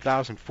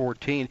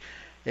 2014,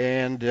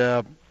 and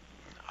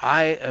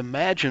I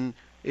imagine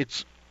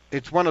it's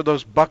one of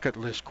those bucket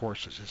list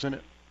courses, isn't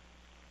it?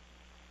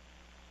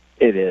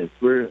 It is.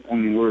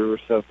 We're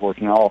so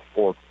fortunate. All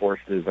 4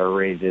 courses are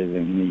rated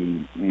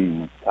in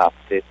the top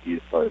 50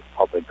 as far as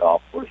public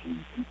golf courses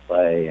you can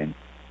play, and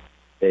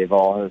they've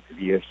all hosted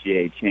the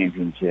USGA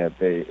championship.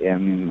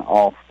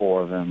 All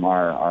 4 of them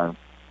are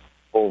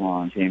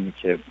full-on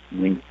championship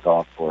links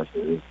golf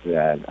courses.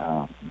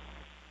 That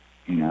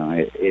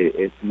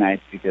it's nice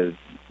because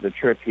the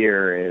trip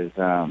here is.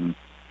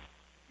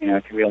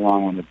 It can be a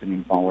long one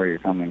depending upon where you're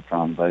coming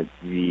from, but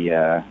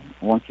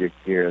once you're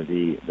here,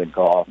 the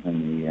golf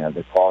and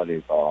the quality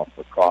of golf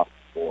across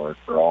the board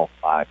for all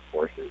 5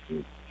 courses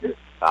is just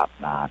top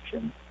notch.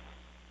 And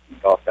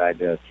Golf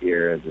Digest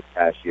here this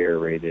past year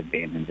rated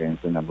Bandon Dunes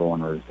the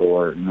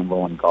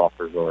 #1 golf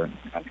resort in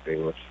the country,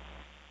 which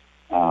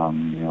is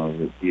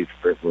a huge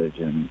privilege.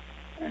 And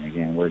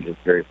again, we're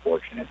just very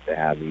fortunate to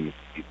have these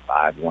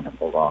 5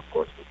 wonderful golf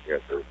courses here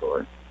at the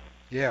resort.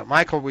 Yeah,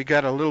 Michael, we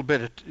got a little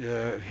bit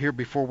here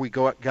before we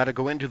got to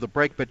go into the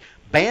break, but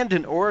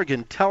Bandon,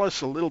 Oregon, tell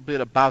us a little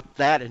bit about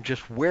that and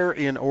just where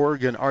in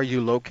Oregon are you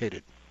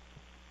located?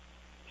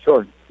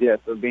 Sure. Yeah,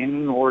 so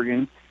Bandon,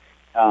 Oregon,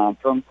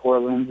 from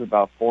Portland's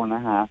about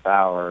 4.5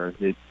 hours.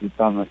 It's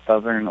on the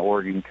southern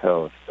Oregon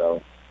coast,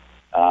 so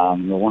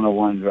the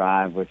 101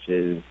 Drive, which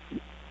is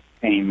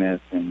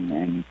famous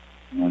and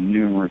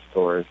numerous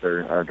tourists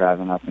are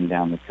driving up and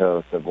down the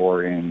coast of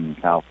Oregon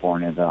and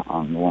California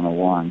on the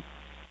 101.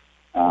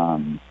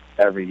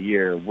 Every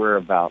year, we're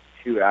about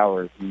 2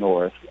 hours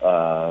north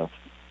of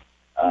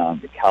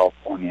the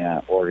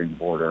California-Oregon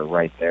border,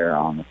 right there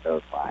on the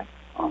coastline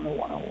on the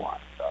 101.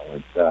 So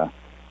it's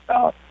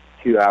about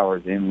 2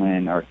 hours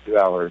inland or 2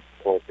 hours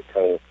towards the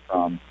coast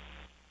from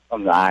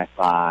the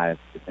I-5,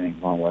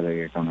 depending on whether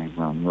you're coming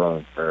from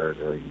Roseburg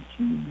or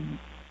Eugene.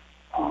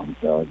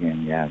 So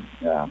again,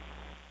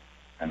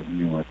 kind of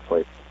numerous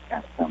places to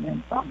kind of come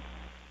in from.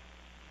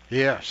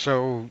 Yeah,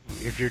 so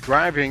if you're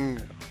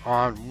driving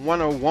on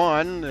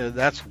 101,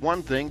 that's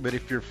one thing, but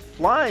if you're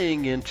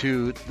flying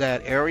into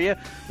that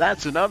area,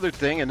 that's another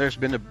thing, and there's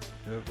been a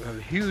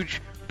huge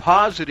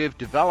positive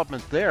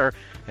development there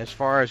as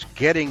far as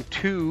getting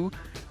to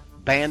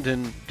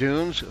Bandon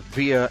Dunes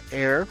via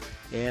air.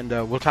 And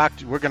we're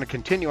going to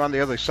continue on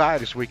the other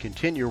side as we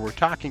continue. We're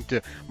talking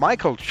to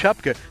Michael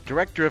Chupka,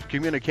 Director of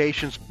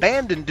Communications,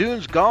 Bandon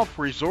Dunes Golf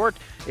Resort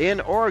in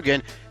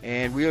Oregon.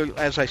 And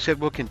as I said,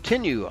 we'll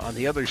continue on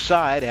the other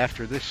side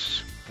after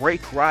this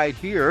break right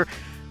here.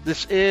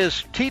 This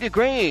is Tee to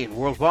Green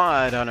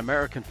worldwide on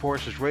American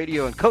Forces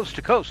Radio and coast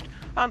to coast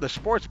on the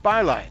Sports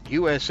Byline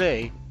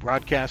USA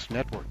Broadcast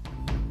Network.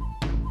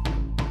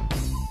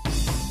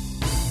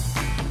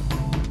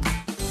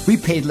 We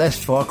paid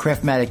less for our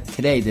Craftmatic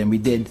today than we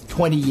did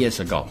 20 years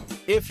ago.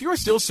 If you're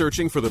still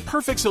searching for the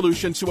perfect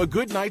solution to a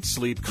good night's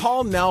sleep,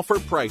 call now for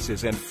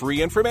prices and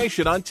free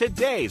information on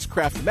today's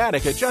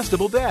Craftmatic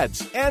adjustable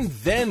beds. And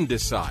then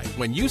decide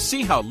when you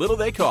see how little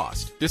they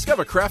cost.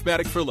 Discover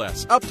Craftmatic for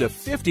less, up to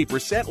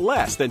 50%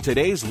 less than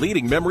today's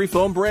leading memory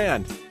foam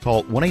brand.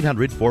 Call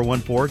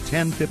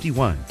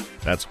 1-800-414-1051.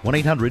 That's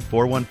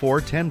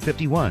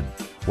 1-800-414-1051.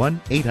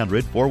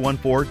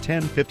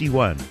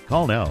 1-800-414-1051.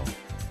 Call now.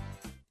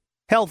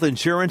 Health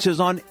insurance is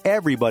on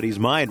everybody's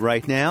mind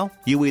right now.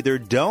 You either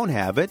don't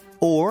have it,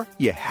 or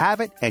you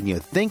have it and you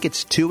think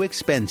it's too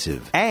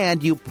expensive.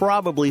 And you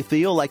probably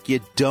feel like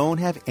you don't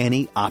have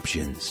any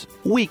options.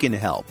 We can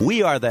help.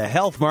 We are the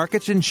Health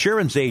Markets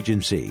Insurance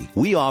Agency.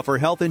 We offer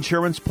health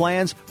insurance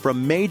plans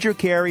from major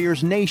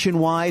carriers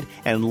nationwide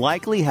and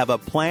likely have a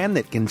plan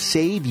that can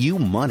save you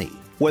money.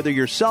 Whether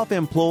you're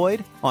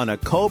self-employed, on a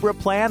COBRA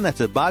plan that's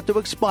about to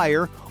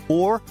expire,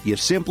 or you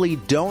simply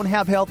don't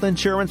have health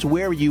insurance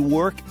where you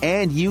work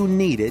and you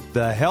need it,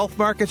 the Health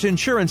Markets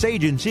Insurance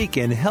Agency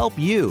can help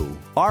you.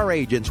 Our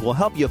agents will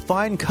help you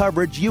find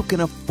coverage you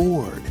can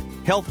afford.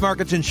 Health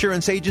Markets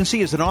Insurance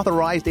Agency is an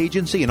authorized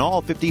agency in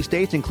all 50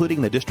 states,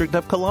 including the District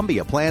of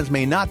Columbia. Plans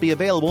may not be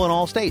available in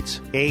all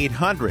states.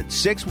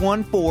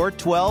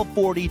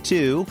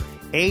 800-614-1242.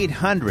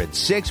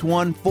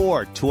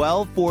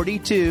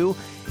 800-614-1242.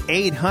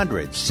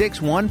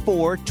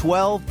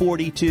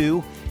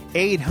 800-614-1242.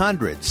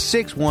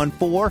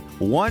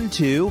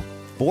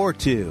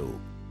 800-614-1242.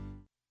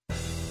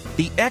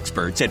 The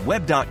experts at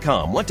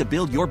Web.com want to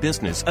build your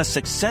business a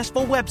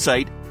successful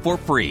website for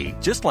free,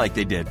 just like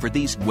they did for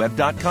these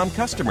Web.com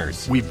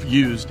customers. We've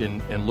used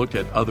and looked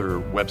at other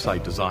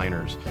website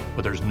designers,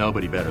 but there's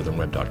nobody better than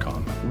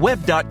Web.com.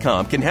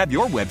 Web.com can have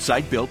your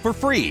website built for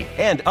free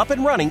and up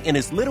and running in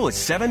as little as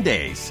 7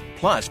 days.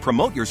 Plus,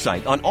 promote your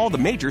site on all the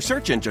major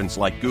search engines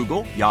like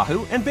Google,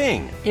 Yahoo, and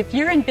Bing. If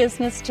you're in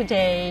business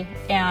today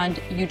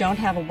and you don't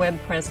have a web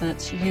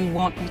presence, you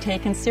won't be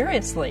taken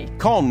seriously.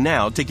 Call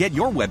now to get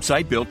your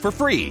website built for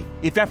free.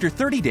 If after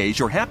 30 days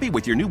you're happy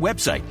with your new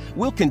website,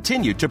 we'll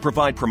continue to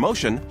provide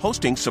promotion,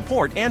 hosting,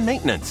 support, and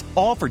maintenance,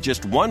 all for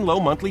just one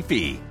low monthly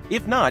fee.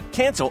 If not,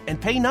 cancel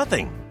and pay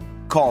nothing.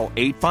 Call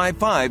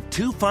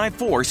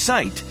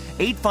 855-254-SITE,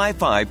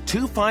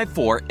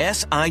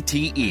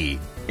 855-254-SITE.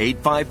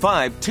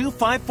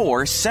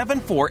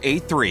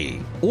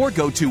 855-254-7483 or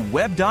go to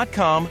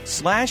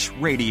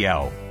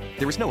web.com/radio.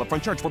 There is no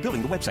upfront charge for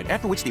building the website,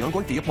 after which the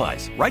ongoing fee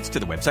applies. Rights to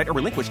the website are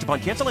relinquished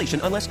upon cancellation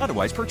unless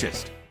otherwise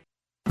purchased.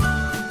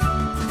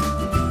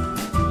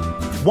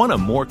 Want a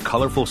more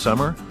colorful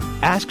summer?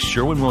 Ask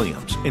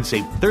Sherwin-Williams and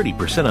save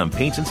 30% on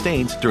paints and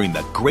stains during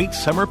the Great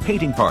Summer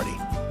Painting Party,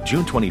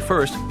 June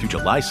 21st through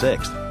July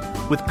 6th.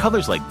 With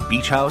colors like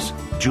Beach House,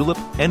 Julep,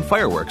 and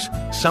Fireworks,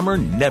 summer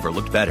never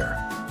looked better.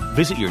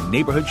 Visit your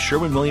neighborhood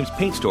Sherwin-Williams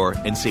paint store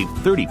and save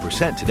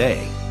 30%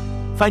 today.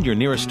 Find your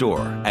nearest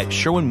store at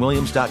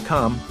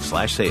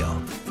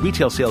sherwinwilliams.com/sale.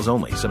 Retail sales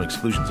only. Some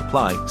exclusions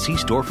apply. See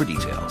store for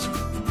details.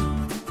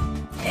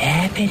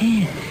 Tap it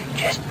in.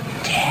 Just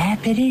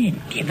tap it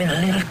in. Give it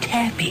a little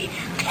tappy.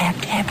 Tap,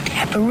 tap,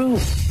 tap-a-roo.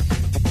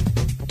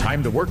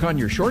 Time to work on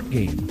your short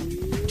game.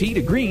 Tee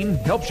to Green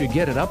helps you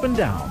get it up and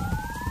down.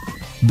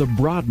 The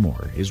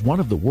Broadmoor is one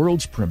of the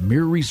world's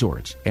premier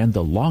resorts and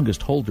the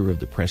longest holder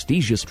of the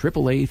prestigious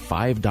AAA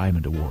 5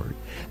 Diamond Award.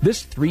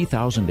 This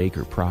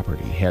 3,000-acre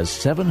property has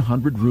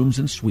 700 rooms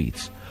and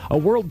suites, a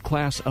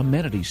world-class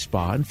amenity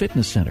spa and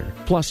fitness center,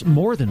 plus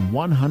more than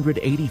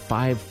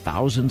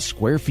 185,000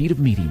 square feet of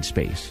meeting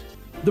space.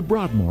 The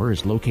Broadmoor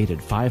is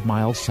located 5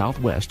 miles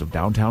southwest of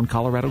downtown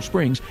Colorado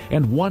Springs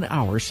and 1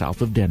 hour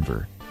south of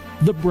Denver.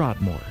 The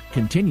Broadmoor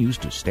continues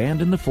to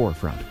stand in the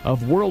forefront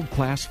of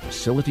world-class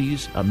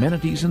facilities,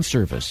 amenities, and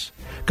service,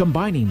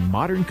 combining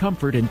modern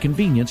comfort and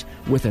convenience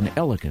with an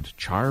elegant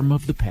charm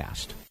of the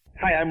past.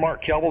 Hi, I'm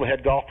Mark Kelble, the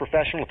head golf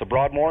professional at the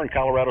Broadmoor in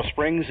Colorado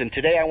Springs, and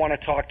today I want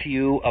to talk to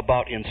you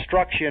about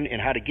instruction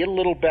and how to get a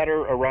little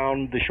better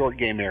around the short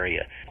game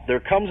area. There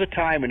comes a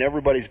time in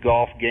everybody's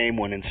golf game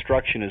when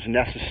instruction is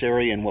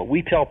necessary, and what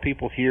we tell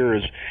people here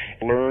is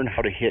learn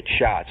how to hit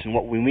shots. And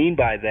what we mean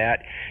by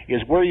that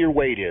is where your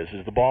weight is.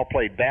 Is the ball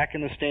played back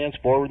in the stance,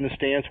 forward in the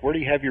stance? Where do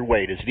you have your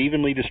weight? Is it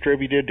evenly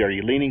distributed? Are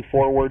you leaning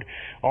forward?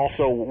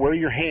 Also, where are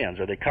your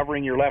hands? Are they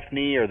covering your left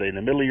knee? Are they in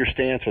the middle of your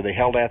stance? Are they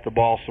held at the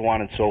ball? So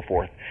on and so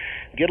forth.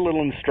 Get a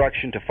little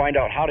instruction to find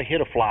out how to hit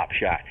a flop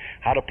shot,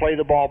 how to play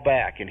the ball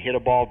back and hit a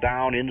ball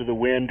down into the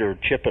wind or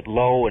chip it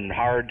low and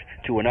hard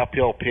to an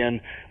uphill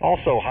pin.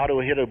 Also, how to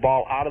hit a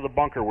ball out of the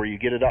bunker where you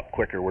get it up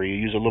quicker, where you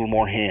use a little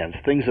more hands,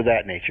 things of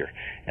that nature.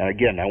 And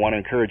again, I want to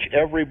encourage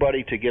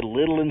everybody to get a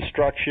little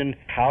instruction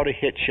how to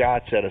hit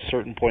shots at a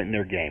certain point in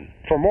their game.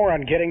 For more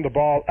on getting the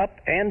ball up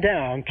and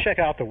down, check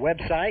out the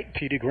website,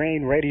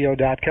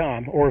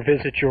 tdgreenradio.com, or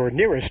visit your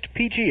nearest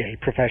PGA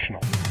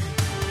professional.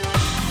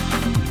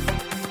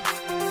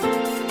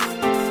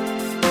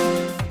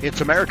 It's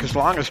America's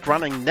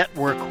longest-running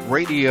network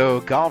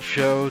radio golf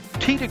show,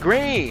 Tee to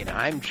Green.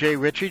 I'm Jay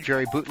Ritchie,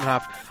 Jerry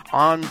Butenhoff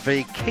on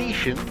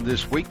vacation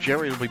this week.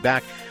 Jerry will be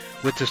back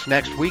with us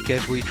next week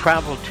as we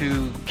travel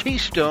to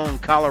Keystone,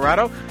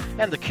 Colorado,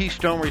 and the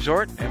Keystone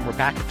Resort. And we're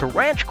back at the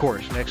Ranch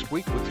Course next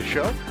week with the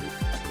show.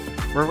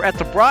 We're at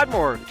the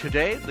Broadmoor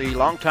today, the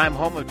longtime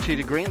home of Tee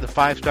to Green, the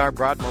 5-star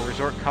Broadmoor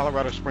Resort,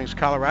 Colorado Springs,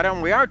 Colorado.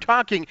 And we are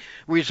talking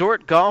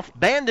resort golf,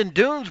 Bandon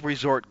Dunes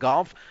Resort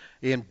Golf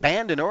in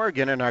Bandon,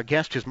 Oregon, and our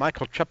guest is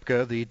Michael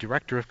Chupka, the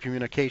Director of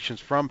Communications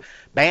from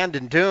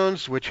Bandon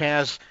Dunes, which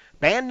has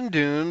Bandon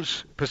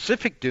Dunes,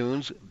 Pacific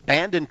Dunes,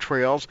 Bandon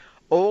Trails,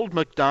 Old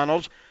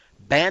McDonald's,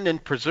 Bandon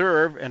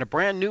Preserve, and a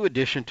brand new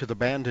addition to the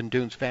Bandon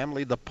Dunes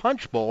family, the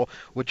Punch Bowl,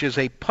 which is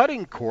a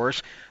putting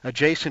course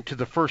adjacent to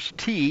the first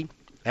tee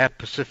at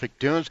Pacific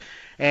Dunes.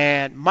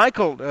 And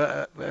Michael,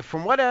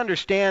 from what I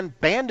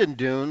understand, Bandon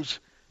Dunes,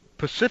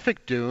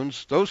 Pacific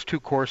Dunes, those two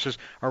courses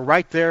are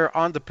right there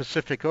on the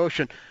Pacific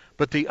Ocean.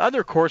 But the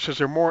other courses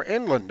are more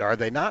inland, are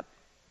they not?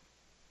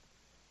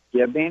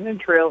 Yeah, Bandon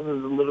Trails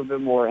is a little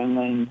bit more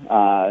inland,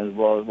 as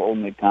well as Old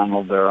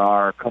McDonald. There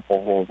are a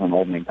couple holes on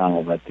Old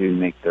McDonald that do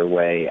make their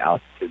way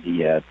out to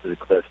the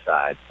cliff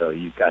side. So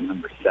you've got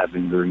number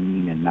 7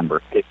 green and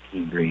number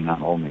 15 green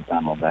on Old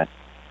McDonald that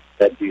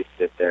do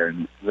sit there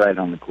and right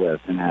on the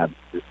cliff and have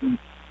just an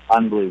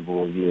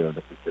unbelievable view of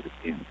the Pacific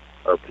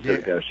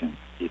Ocean.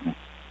 Excuse me.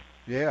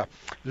 Yeah.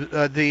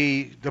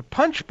 The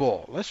Punch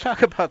Bowl, let's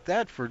talk about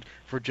that for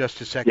just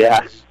a second.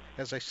 Yeah.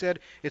 As I said,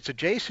 it's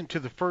adjacent to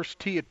the first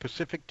tee at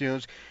Pacific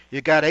Dunes.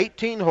 You got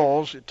 18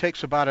 holes. It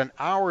takes about an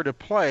hour to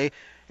play,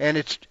 and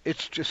it's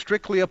just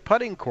strictly a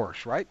putting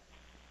course, right?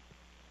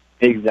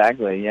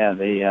 Exactly, yeah.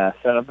 They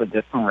set up a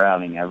different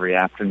routing every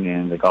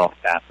afternoon, the golf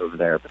staff over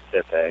there at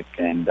Pacific,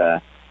 and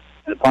the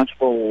Punch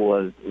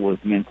Bowl was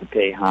meant to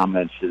pay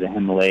homage to the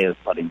Himalayas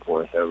putting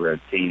course over at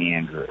St.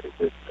 Andrews.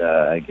 It's,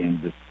 again,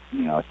 just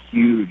a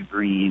huge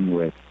green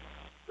with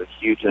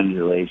huge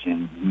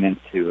undulations, meant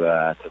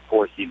to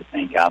force you to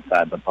think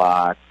outside the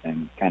box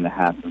and kind of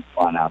have some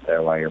fun out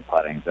there while you're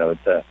putting. So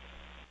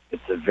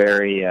it's a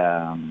very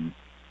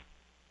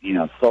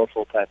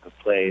social type of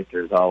place.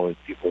 There's always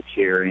people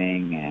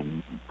cheering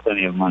and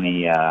plenty of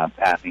money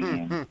passing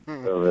in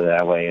over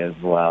that way as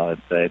well.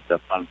 It's a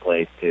fun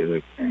place to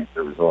experience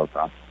the resort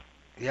from.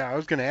 Yeah, I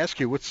was going to ask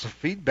you, what's the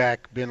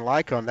feedback been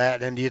like on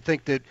that, and do you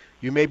think that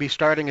you may be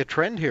starting a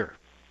trend here?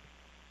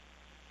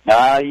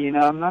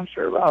 I'm not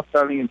sure about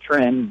starting a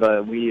trend,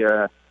 but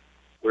we're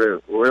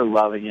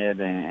loving it,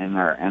 and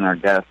our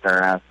guests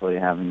are absolutely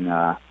having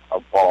a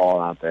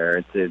ball out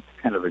there. It's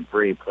kind of a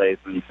great place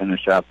when you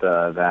finish up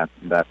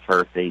that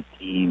first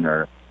 18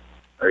 or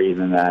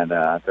even that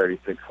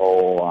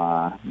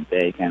 36-hole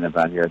day kind of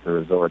out here at the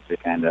resort to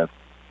kind of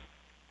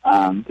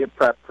get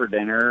prepped for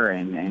dinner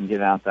and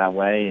get out that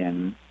way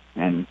and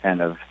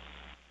kind of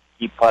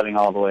keep putting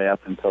all the way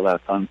up until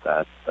that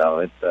sunset. So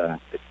it's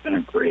been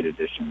a great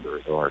addition to the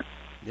resort.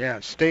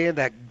 Yeah, stay in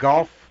that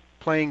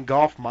playing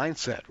golf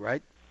mindset,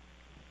 right?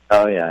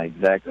 Oh, yeah,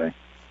 exactly.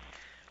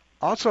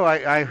 Also,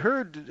 I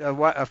heard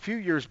a few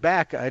years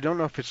back, I don't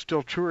know if it's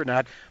still true or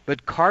not,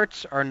 but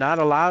carts are not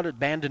allowed at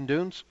Bandon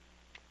Dunes?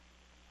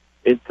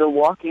 It's a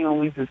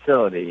walking-only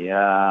facility.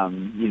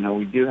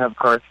 We do have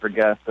carts for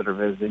guests that are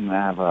visiting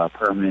that have a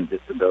permanent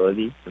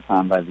disability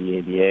defined by the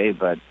ADA,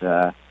 but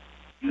a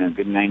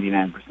good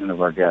 99%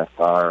 of our guests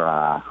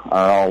are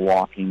all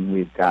walking.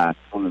 We've got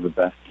one of the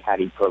best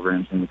caddy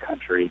programs in the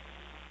country.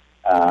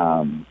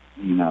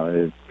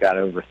 It's got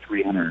over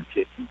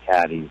 350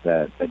 caddies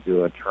that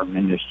do a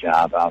tremendous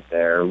job out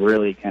there,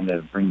 really kind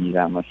of bring you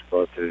that much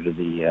closer to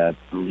the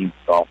elite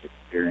golf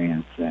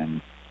experience.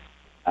 And,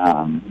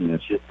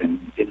 it's just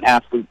been an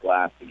absolute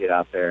blast to get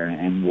out there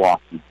and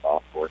walk these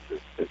golf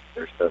courses.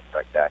 They're so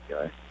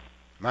spectacular.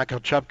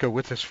 Michael Chupka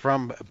with us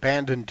from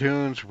Bandon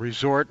Dunes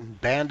Resort in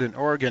Bandon,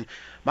 Oregon.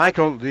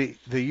 Michael, the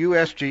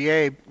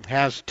USGA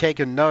has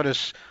taken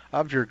notice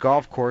of your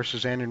golf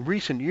courses, and in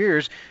recent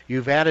years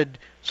you've added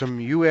some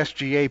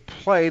USGA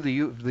play.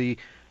 The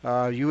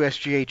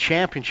USGA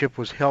Championship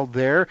was held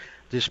there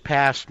this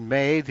past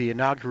May, the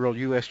inaugural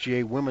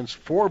USGA Women's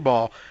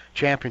 4-Ball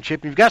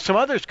Championship. You've got some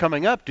others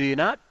coming up, do you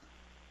not?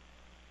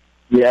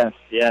 Yes,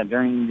 yeah.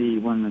 During the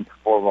Women's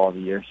 4-Ball, the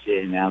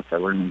USGA announced that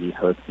we're going to be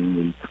hosting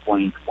the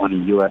 2020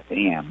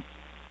 USAM,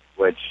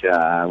 which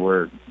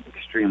we're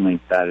extremely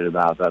excited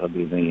about. That'll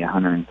be the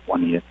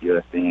 120th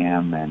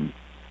USAM,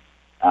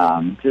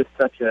 and just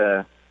such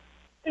an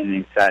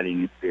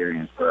exciting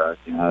experience for us.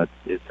 You know,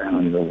 it's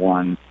certainly the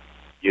one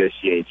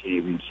USGA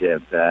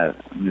championship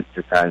that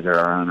Mr. Kaiser,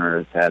 our owner,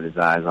 has had his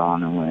eyes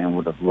on and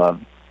would have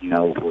loved,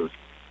 was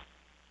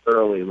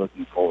thoroughly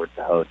looking forward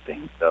to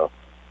hosting. So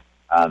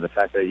the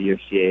fact that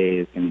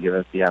USGA is going to give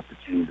us the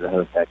opportunity to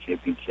host that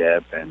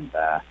championship and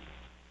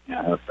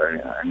host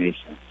our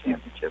nation's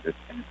championship is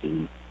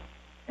going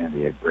to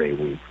be a great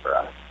week for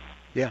us.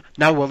 Yeah.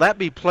 Now, will that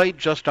be played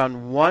just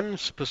on one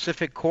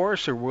specific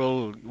course, or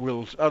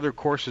will other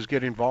courses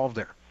get involved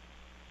there?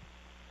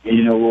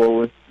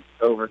 With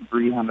over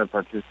 300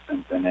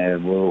 participants in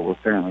it, we'll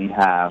certainly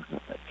have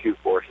 2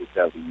 courses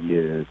that we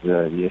use.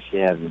 The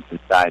USGA hasn't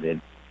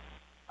decided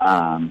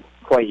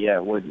quite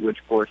yet which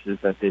courses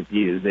that they've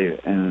used.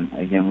 And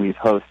again, we've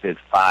hosted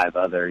 5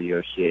 other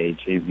USGA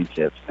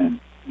championships since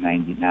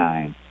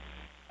 '99,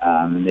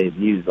 and they've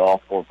used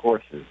all 4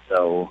 courses.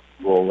 So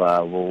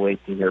we'll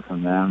wait to hear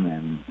from them,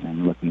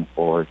 and looking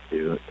forward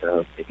to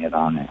hosting it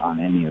on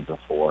any of the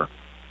 4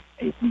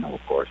 18-hole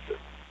courses.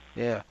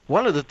 Yeah.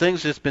 One of the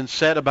things that's been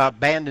said about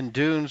Bandon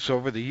Dunes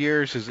over the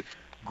years is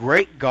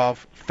great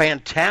golf,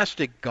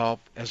 fantastic golf,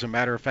 as a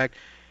matter of fact,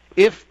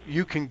 if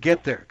you can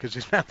get there, because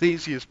it's not the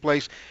easiest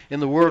place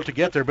in the world to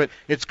get there, but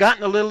it's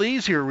gotten a little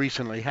easier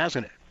recently,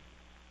 hasn't it?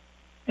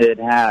 It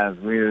has.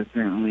 We were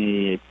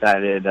certainly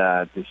excited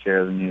to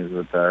share the news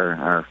with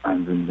our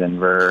friends in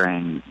Denver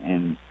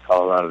and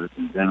Colorado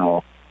in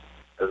general,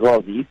 as well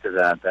as east of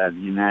that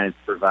United's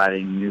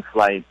providing new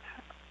flights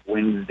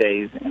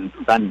Wednesdays and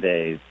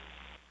Sundays,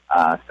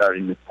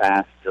 starting this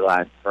past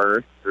July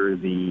 1st through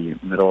the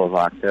middle of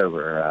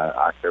October,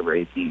 October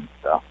 18th.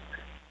 So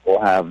we'll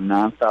have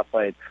nonstop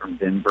flights from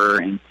Denver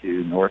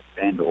into North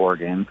Bend,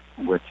 Oregon,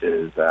 which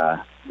is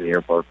the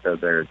airport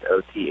code there is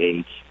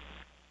OTH.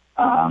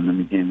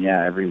 And again,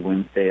 every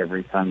Wednesday,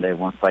 every Sunday,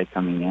 one flight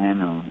coming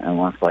in and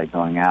one flight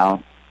going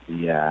out.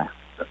 The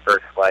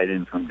first flight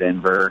in from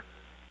Denver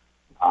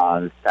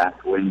this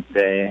past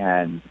Wednesday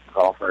had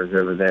golfers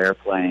over there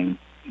playing,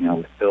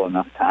 with still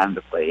enough time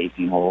to play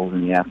 18 holes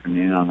in the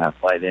afternoon on that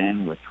flight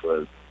in, which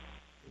was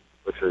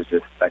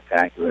just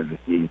spectacular to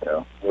see.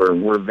 So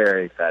we're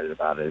very excited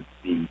about it.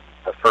 It's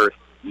the first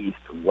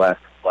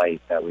east-west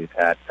flight that we've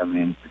had come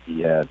into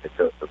the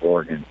coast of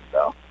Oregon.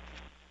 So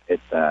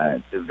it's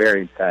a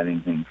very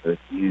exciting thing for the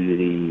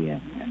community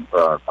and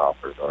for our golf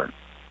resort.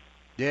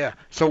 Yeah.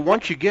 So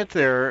once you get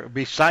there,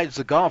 besides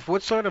the golf,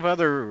 what sort of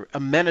other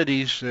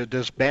amenities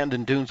does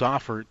Bandon Dunes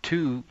offer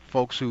to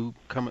folks who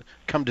come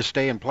to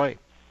stay and play?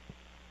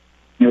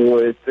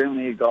 It's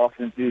certainly a golf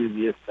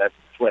enthusiast type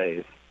of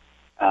place,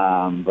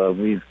 but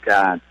we've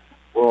got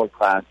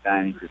world-class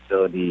dining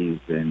facilities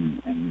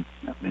and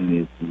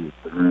amenities.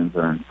 The rooms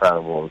are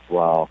incredible as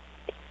well.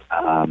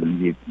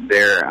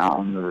 There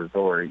on the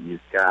resort,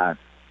 you've got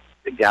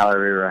the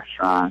Gallery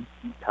Restaurant,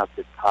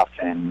 Tucket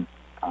Puffin,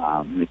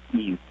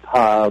 McKee's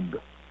Pub.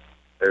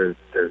 There's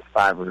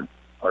 5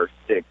 or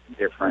 6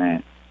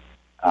 different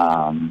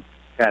kind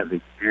of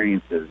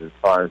experiences as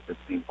far as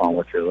depending upon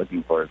what you're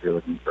looking for. If you're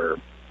looking for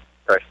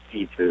fresh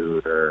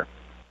seafood or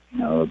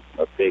a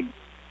big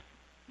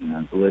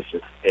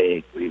delicious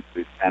steak, we've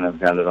kind of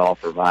got it all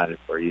provided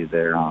for you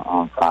there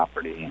on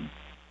property,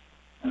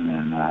 and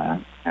then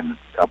kind of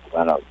couple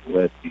that up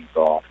with the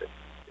golf.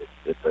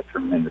 It's a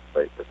tremendous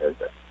place to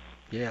visit.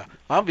 Yeah,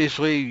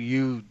 obviously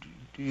you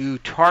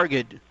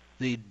target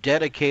the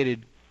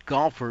dedicated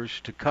golfers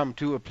to come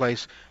to a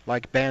place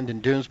like Bandon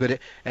Dunes, but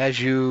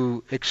as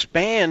you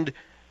expand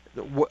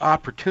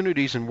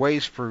opportunities and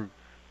ways for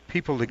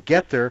people to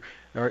get there,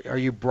 are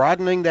you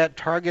broadening that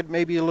target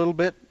maybe a little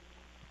bit?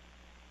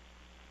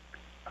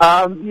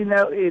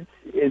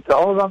 It's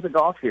all about the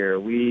golf here.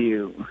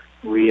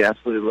 We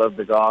absolutely love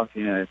the golf.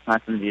 It's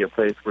not going to be a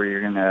place where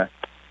you're going to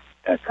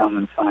come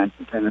and find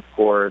some tennis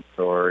courts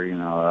or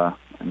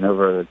an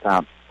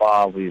over-the-top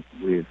spa.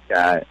 We've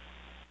got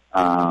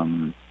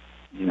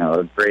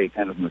a great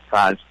kind of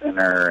massage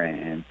center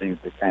and things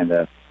that kind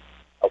of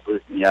help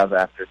loosen you up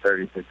after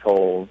 36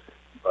 holes.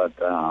 But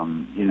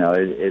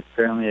it's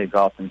certainly a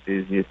golf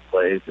enthusiast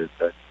place. It's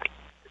a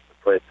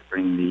place to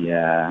bring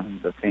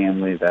the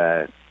family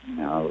that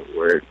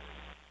where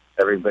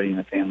everybody in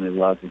the family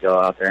loves to go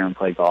out there and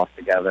play golf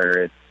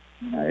together.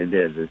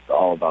 It's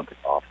all about the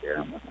golf here,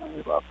 and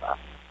we love that.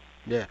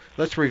 Yeah,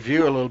 let's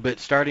review a little bit.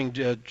 Starting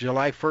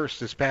July 1st,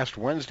 this past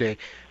Wednesday,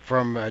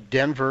 from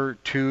Denver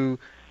to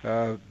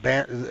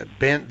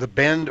the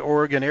Bend,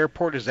 Oregon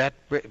Airport. Is that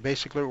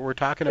basically what we're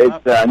talking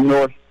about? It's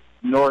North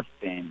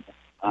Bend.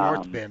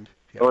 North Bend.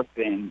 Yep. North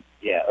Bend,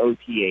 yeah, OTH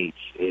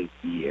is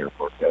the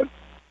airport code.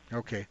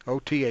 Okay,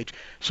 OTH.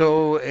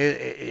 So,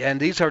 and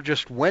these are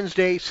just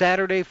Wednesday,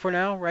 Saturday for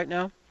now, right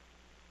now?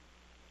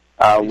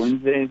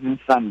 Wednesdays and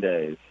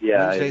Sundays.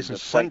 Yeah, Wednesdays and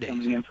Sundays.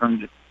 Coming in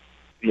from the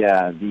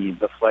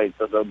flight.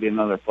 So there'll be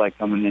another flight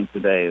coming in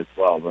today as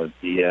well. But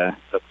the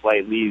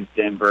flight leaves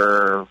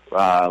Denver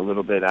a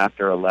little bit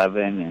after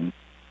 11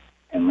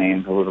 and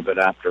lands a little bit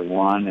after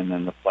 1, and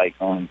then the flight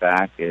going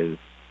back is,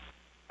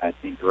 I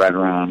think, right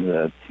around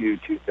the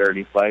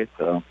 2:30 flight.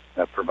 So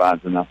that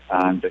provides enough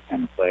time to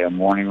kind of play a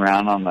morning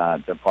round on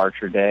the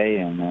departure day,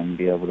 and then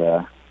be able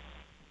to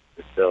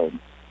still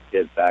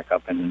get back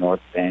up into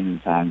North Bend in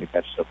time to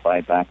catch the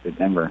flight back to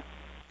Denver.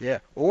 Yeah,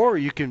 or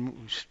you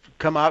can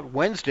come out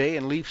Wednesday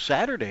and leave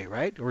Saturday,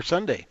 right, or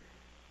Sunday.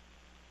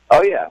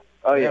 Oh yeah.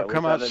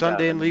 Come out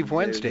Sunday and leave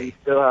Wednesday. We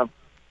still have,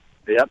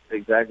 yep,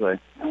 exactly,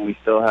 and we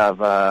still have,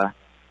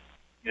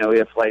 we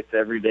have flights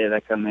every day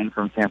that come in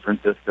from San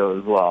Francisco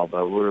as well.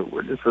 But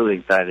we're just really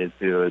excited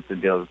to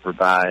be able to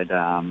provide,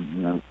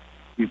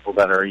 people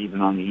that are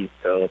even on the East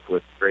Coast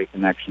with great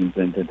connections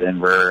into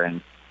Denver,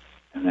 and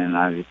then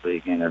obviously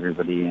again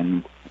everybody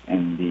in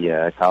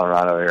the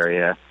Colorado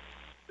area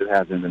who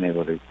hasn't been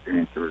able to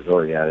experience the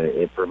resort yet.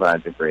 It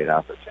provides a great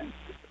opportunity.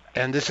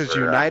 And this is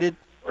United?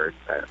 We're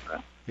excited about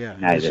it. Yeah,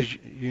 United. This is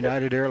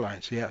United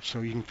Airlines. Yeah,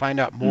 so you can find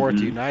out more at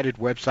the United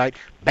website.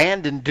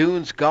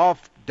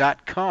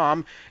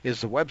 BandonDunesGolf.com is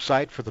the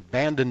website for the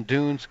Bandon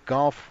Dunes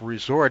Golf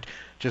Resort,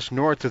 just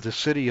north of the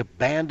city of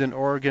Bandon,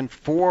 Oregon.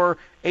 4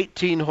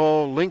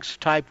 18-hole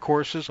links-type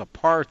courses, a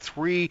par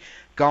 3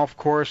 golf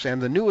course, and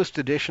the newest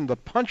addition, the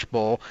Punch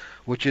Bowl,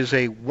 which is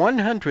a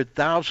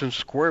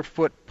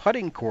 100,000-square-foot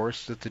putting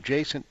course that's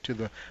adjacent to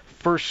the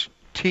first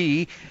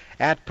tee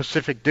at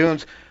Pacific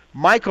Dunes.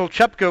 Michael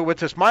Chupka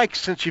with us. Mike,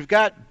 since you've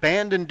got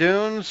Bandon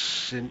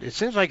Dunes, and it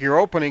seems like you're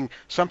opening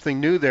something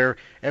new there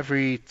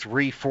every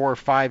 3, 4,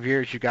 5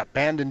 years. You've got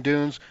Bandon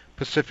Dunes,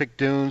 Pacific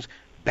Dunes,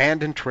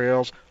 Bandon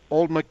Trails,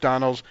 Old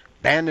McDonald's,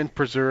 Bandon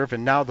Preserve,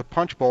 and now the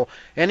Punch Bowl.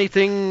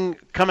 Anything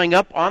coming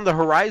up on the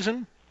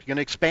horizon? You going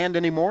to expand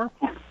any more?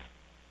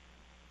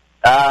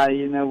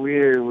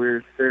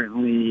 We're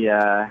certainly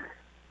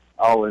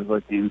always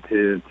looking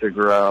to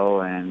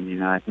grow,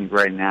 and I think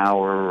right now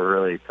we're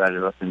really excited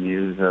about the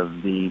news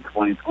of the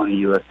 2020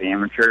 U.S.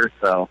 Amateur.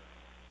 So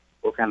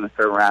we'll kind of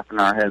start wrapping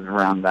our heads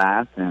around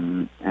that,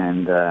 and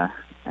kind of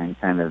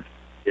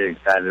get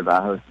excited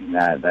about hosting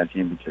that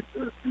championship.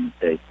 So it's going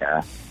to take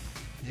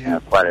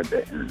quite a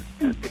bit, and it's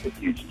going to take a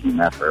huge team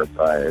effort.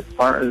 But as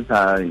far as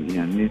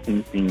new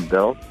things being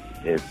built,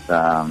 it's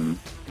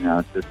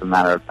it's just a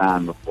matter of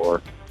time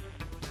before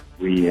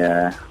we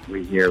hear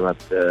about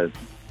the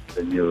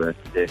newest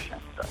edition.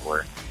 So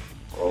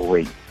we'll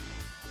wait.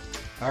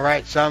 All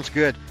right, sounds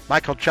good.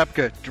 Michael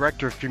Chupka,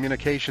 Director of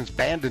Communications,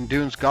 Bandon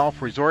Dunes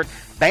Golf Resort,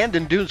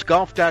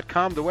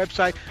 BandonDunesGolf.com, the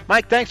website.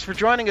 Mike, thanks for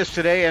joining us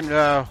today, and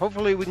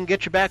hopefully we can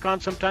get you back on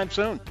sometime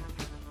soon.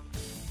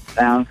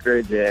 Sounds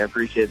great, Jay. I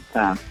appreciate the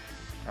time.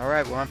 All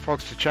right, we want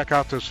folks to check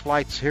out those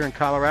flights here in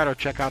Colorado.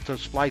 Check out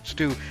those flights,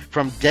 too,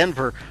 from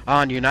Denver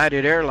on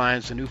United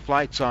Airlines. The new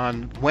flights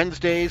on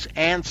Wednesdays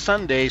and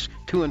Sundays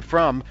to and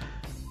from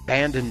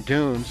Bandon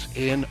Dunes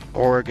in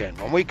Oregon.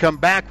 When we come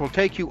back, we'll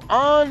take you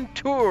on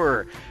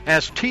tour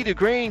as Tee to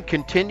Green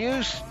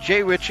continues.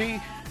 Jay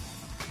Ritchie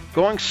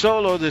going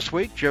solo this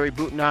week. Jerry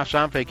Butenoff's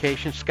on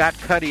vacation. Scott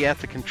Cuddy at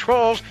the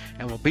controls.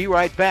 And we'll be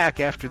right back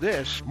after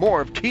this.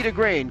 More of Tee to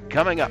Green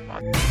coming up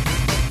on...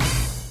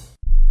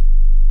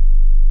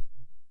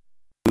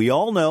 We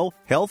all know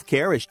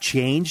healthcare has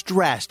changed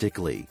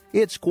drastically.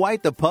 It's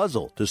quite the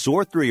puzzle to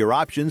sort through your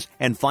options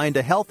and find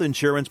a health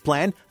insurance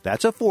plan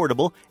that's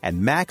affordable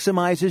and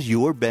maximizes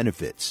your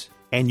benefits.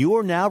 And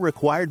you're now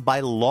required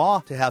by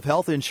law to have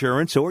health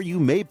insurance, or you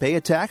may pay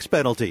a tax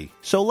penalty.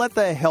 So let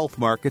the Health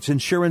Markets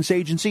Insurance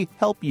Agency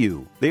help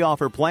you. They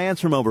offer plans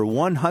from over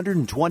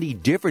 120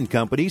 different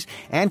companies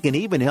and can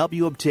even help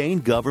you obtain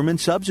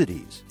government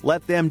subsidies.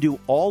 Let them do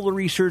all the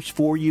research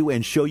for you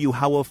and show you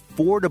how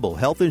affordable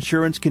health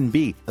insurance can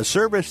be, a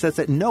service that's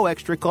at no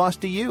extra cost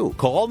to you.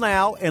 Call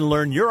now and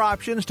learn your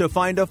options to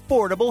find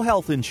affordable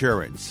health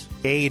insurance.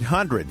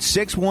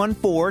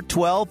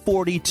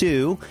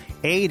 800-614-1242.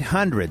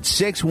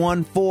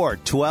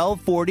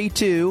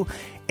 800-614-1242.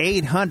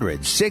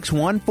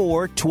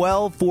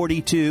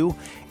 800-614-1242.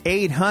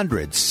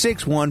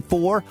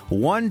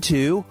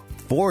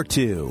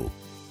 800-614-1242.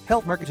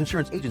 Health Markets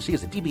Insurance Agency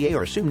is a DBA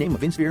or assumed name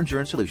of Inspire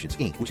Insurance Solutions,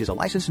 Inc., which is a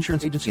licensed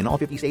insurance agency in all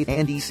 50 states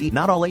and D.C.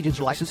 Not all agents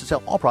are licensed to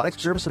sell all products.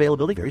 Service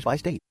availability varies by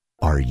state.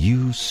 Are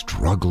you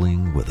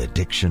struggling with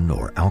addiction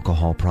or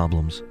alcohol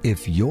problems?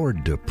 If you're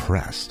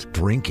depressed,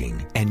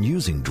 drinking, and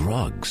using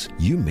drugs,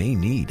 you may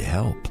need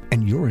help,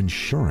 and your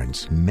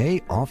insurance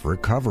may offer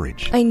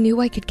coverage. I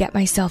knew I could get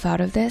myself out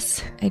of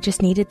this. I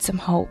just needed some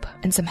hope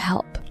and some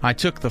help. I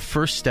took the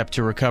first step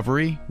to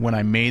recovery when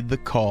I made the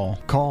call.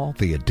 Call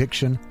the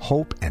Addiction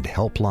Hope and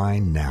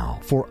Helpline now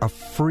for a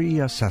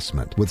free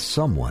assessment with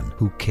someone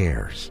who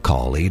cares.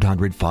 Call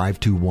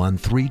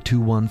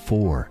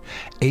 800-521-3214.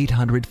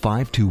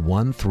 800-521-3214.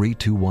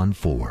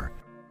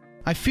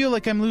 I feel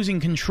like I'm losing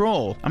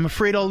control. I'm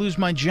afraid I'll lose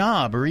my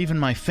job or even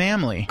my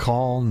family.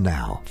 Call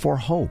now for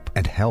hope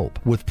and help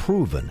with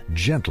proven,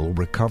 gentle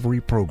recovery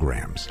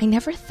programs. I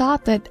never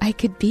thought that I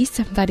could be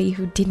somebody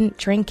who didn't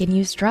drink and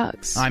use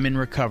drugs. I'm in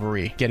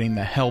recovery, getting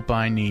the help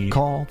I need.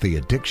 Call the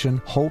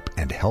Addiction Hope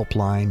and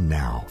Helpline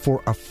now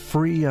for a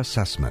free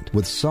assessment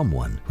with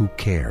someone who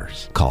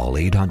cares. Call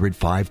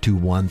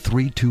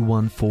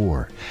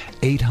 800-521-3214.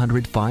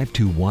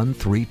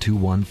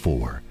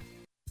 800-521-3214.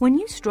 When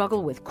you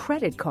struggle with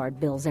credit card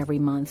bills every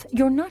month,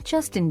 you're not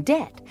just in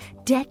debt.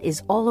 Debt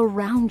is all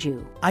around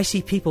you. I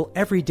see people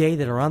every day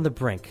that are on the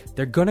brink.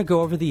 They're going to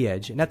go over the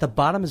edge, and at the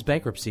bottom is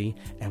bankruptcy,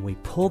 and we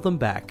pull them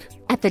back.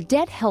 At the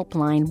Debt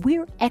Helpline,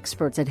 we're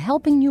experts at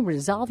helping you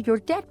resolve your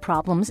debt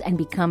problems and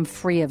become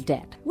free of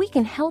debt. We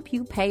can help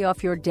you pay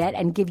off your debt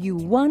and give you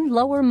one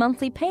lower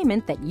monthly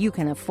payment that you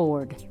can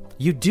afford.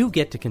 You do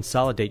get to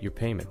consolidate your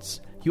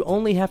payments. You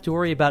only have to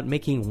worry about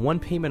making one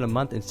payment a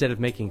month instead of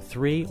making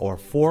 3 or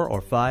 4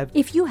 or 5.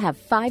 If you have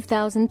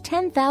 $5,000,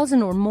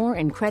 $10,000 or more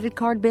in credit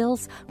card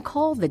bills,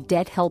 call the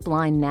Debt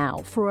Helpline now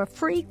for a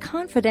free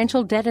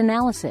confidential debt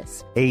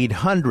analysis.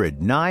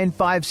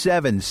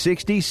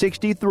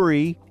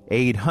 800-957-6063.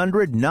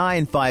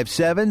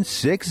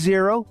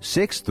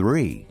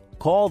 800-957-6063.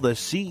 Call the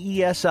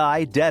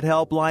CESI Debt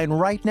Helpline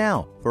right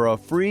now for a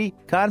free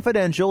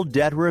confidential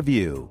debt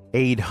review.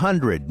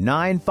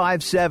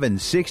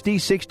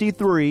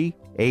 800-957-6063.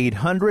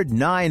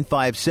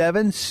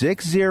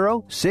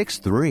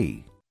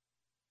 800-957-6063.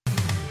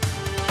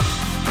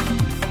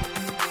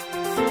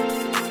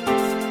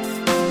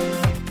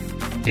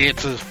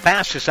 It's the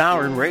fastest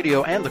hour in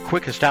radio and the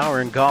quickest hour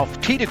in golf.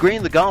 Tee to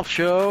Green, the golf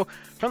show.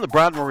 From the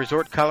Broadmoor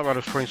Resort, Colorado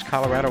Springs,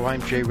 Colorado,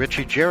 I'm Jay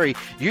Ritchie. Jerry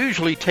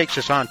usually takes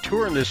us on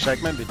tour in this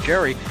segment, but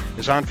Jerry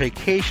is on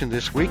vacation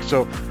this week,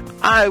 so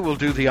I will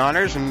do the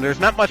honors, and there's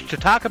not much to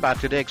talk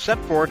about today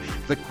except for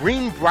the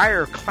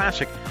Greenbrier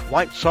Classic,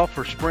 White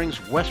Sulphur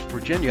Springs, West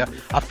Virginia.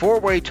 A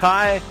four-way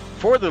tie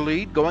for the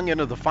lead going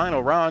into the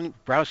final round.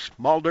 Bruce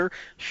Mulder,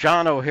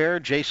 Sean O'Hare,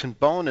 Jason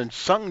Bone, and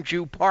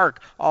Sungju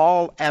Park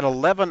all at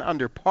 11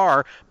 under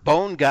par.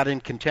 Bone got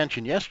in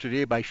contention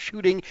yesterday by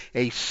shooting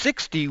a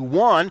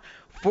 61.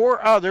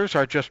 4 others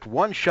are just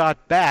one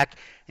shot back,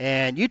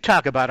 and you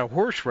talk about a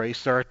horse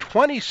race. There are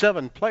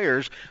 27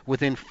 players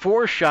within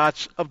 4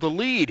 shots of the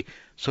lead,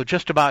 so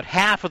just about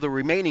half of the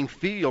remaining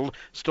field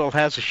still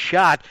has a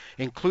shot,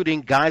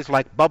 including guys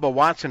like Bubba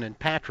Watson and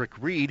Patrick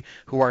Reed,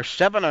 who are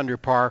 7 under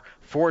par,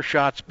 4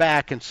 shots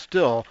back, and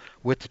still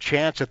with the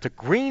chance at the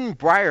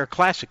Greenbrier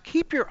Classic.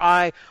 Keep your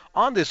eye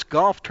on this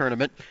golf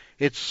tournament.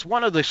 It's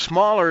one of the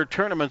smaller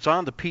tournaments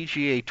on the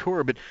PGA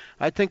Tour, but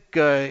I think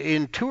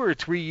in 2 or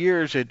 3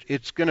 years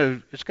it's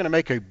gonna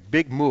make a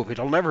big move.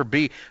 It'll never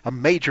be a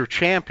major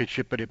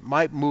championship, but it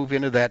might move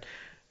into that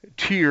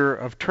tier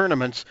of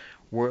tournaments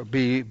where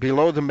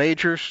below the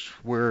majors,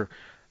 where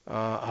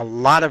a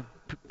lot of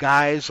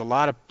guys, a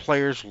lot of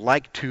players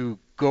like to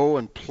go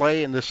and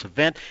play in this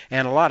event,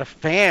 and a lot of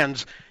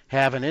fans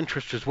have an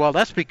interest as well.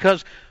 That's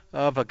because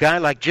of a guy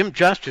like Jim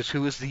Justice,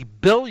 who is the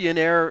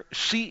billionaire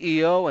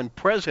CEO and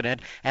president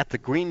at the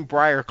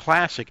Greenbrier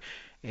Classic.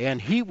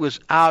 And he was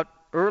out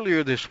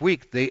earlier this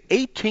week. The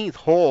 18th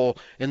hole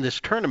in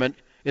this tournament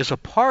is a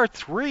par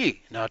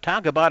 3. Now,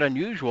 talk about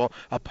unusual,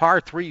 a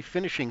par 3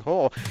 finishing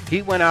hole.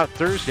 He went out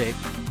Thursday,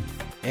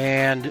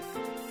 and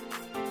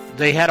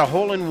they had a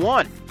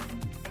hole-in-one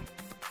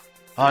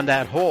on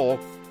that hole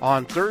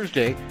on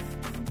Thursday.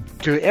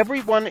 To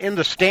everyone in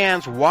the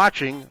stands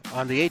watching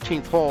on the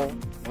 18th hole,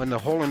 when the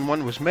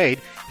hole-in-one was made,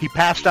 he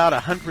passed out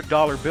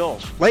 $100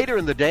 bills. Later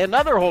in the day,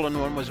 another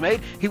hole-in-one was made.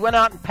 He went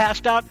out and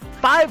passed out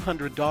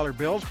 $500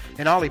 bills,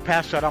 and all he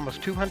passed out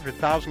almost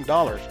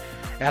 $200,000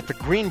 at the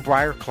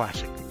Greenbrier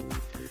Classic.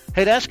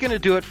 Hey, that's going to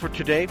do it for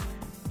today.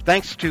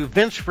 Thanks to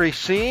Vince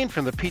Fracine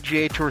from the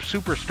PGA Tour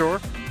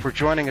Superstore for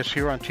joining us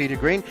here on Tee to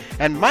Green,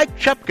 and Mike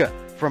Chupka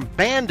from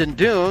Bandon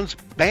Dunes.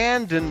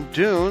 Bandon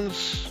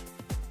Dunes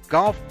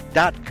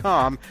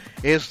Golf.com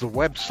is the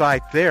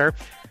website there.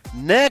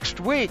 Next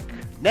week,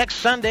 next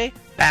Sunday,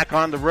 back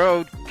on the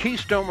road,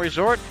 Keystone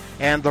Resort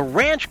and the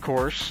Ranch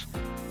Course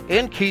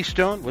in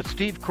Keystone with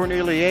Steve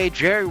Cornelier.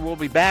 Jerry will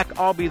be back.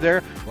 I'll be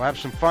there. We'll have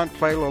some fun,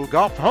 play a little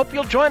golf. I hope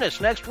you'll join us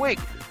next week.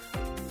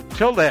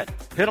 Till then,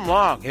 hit 'em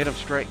long, hit 'em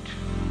straight.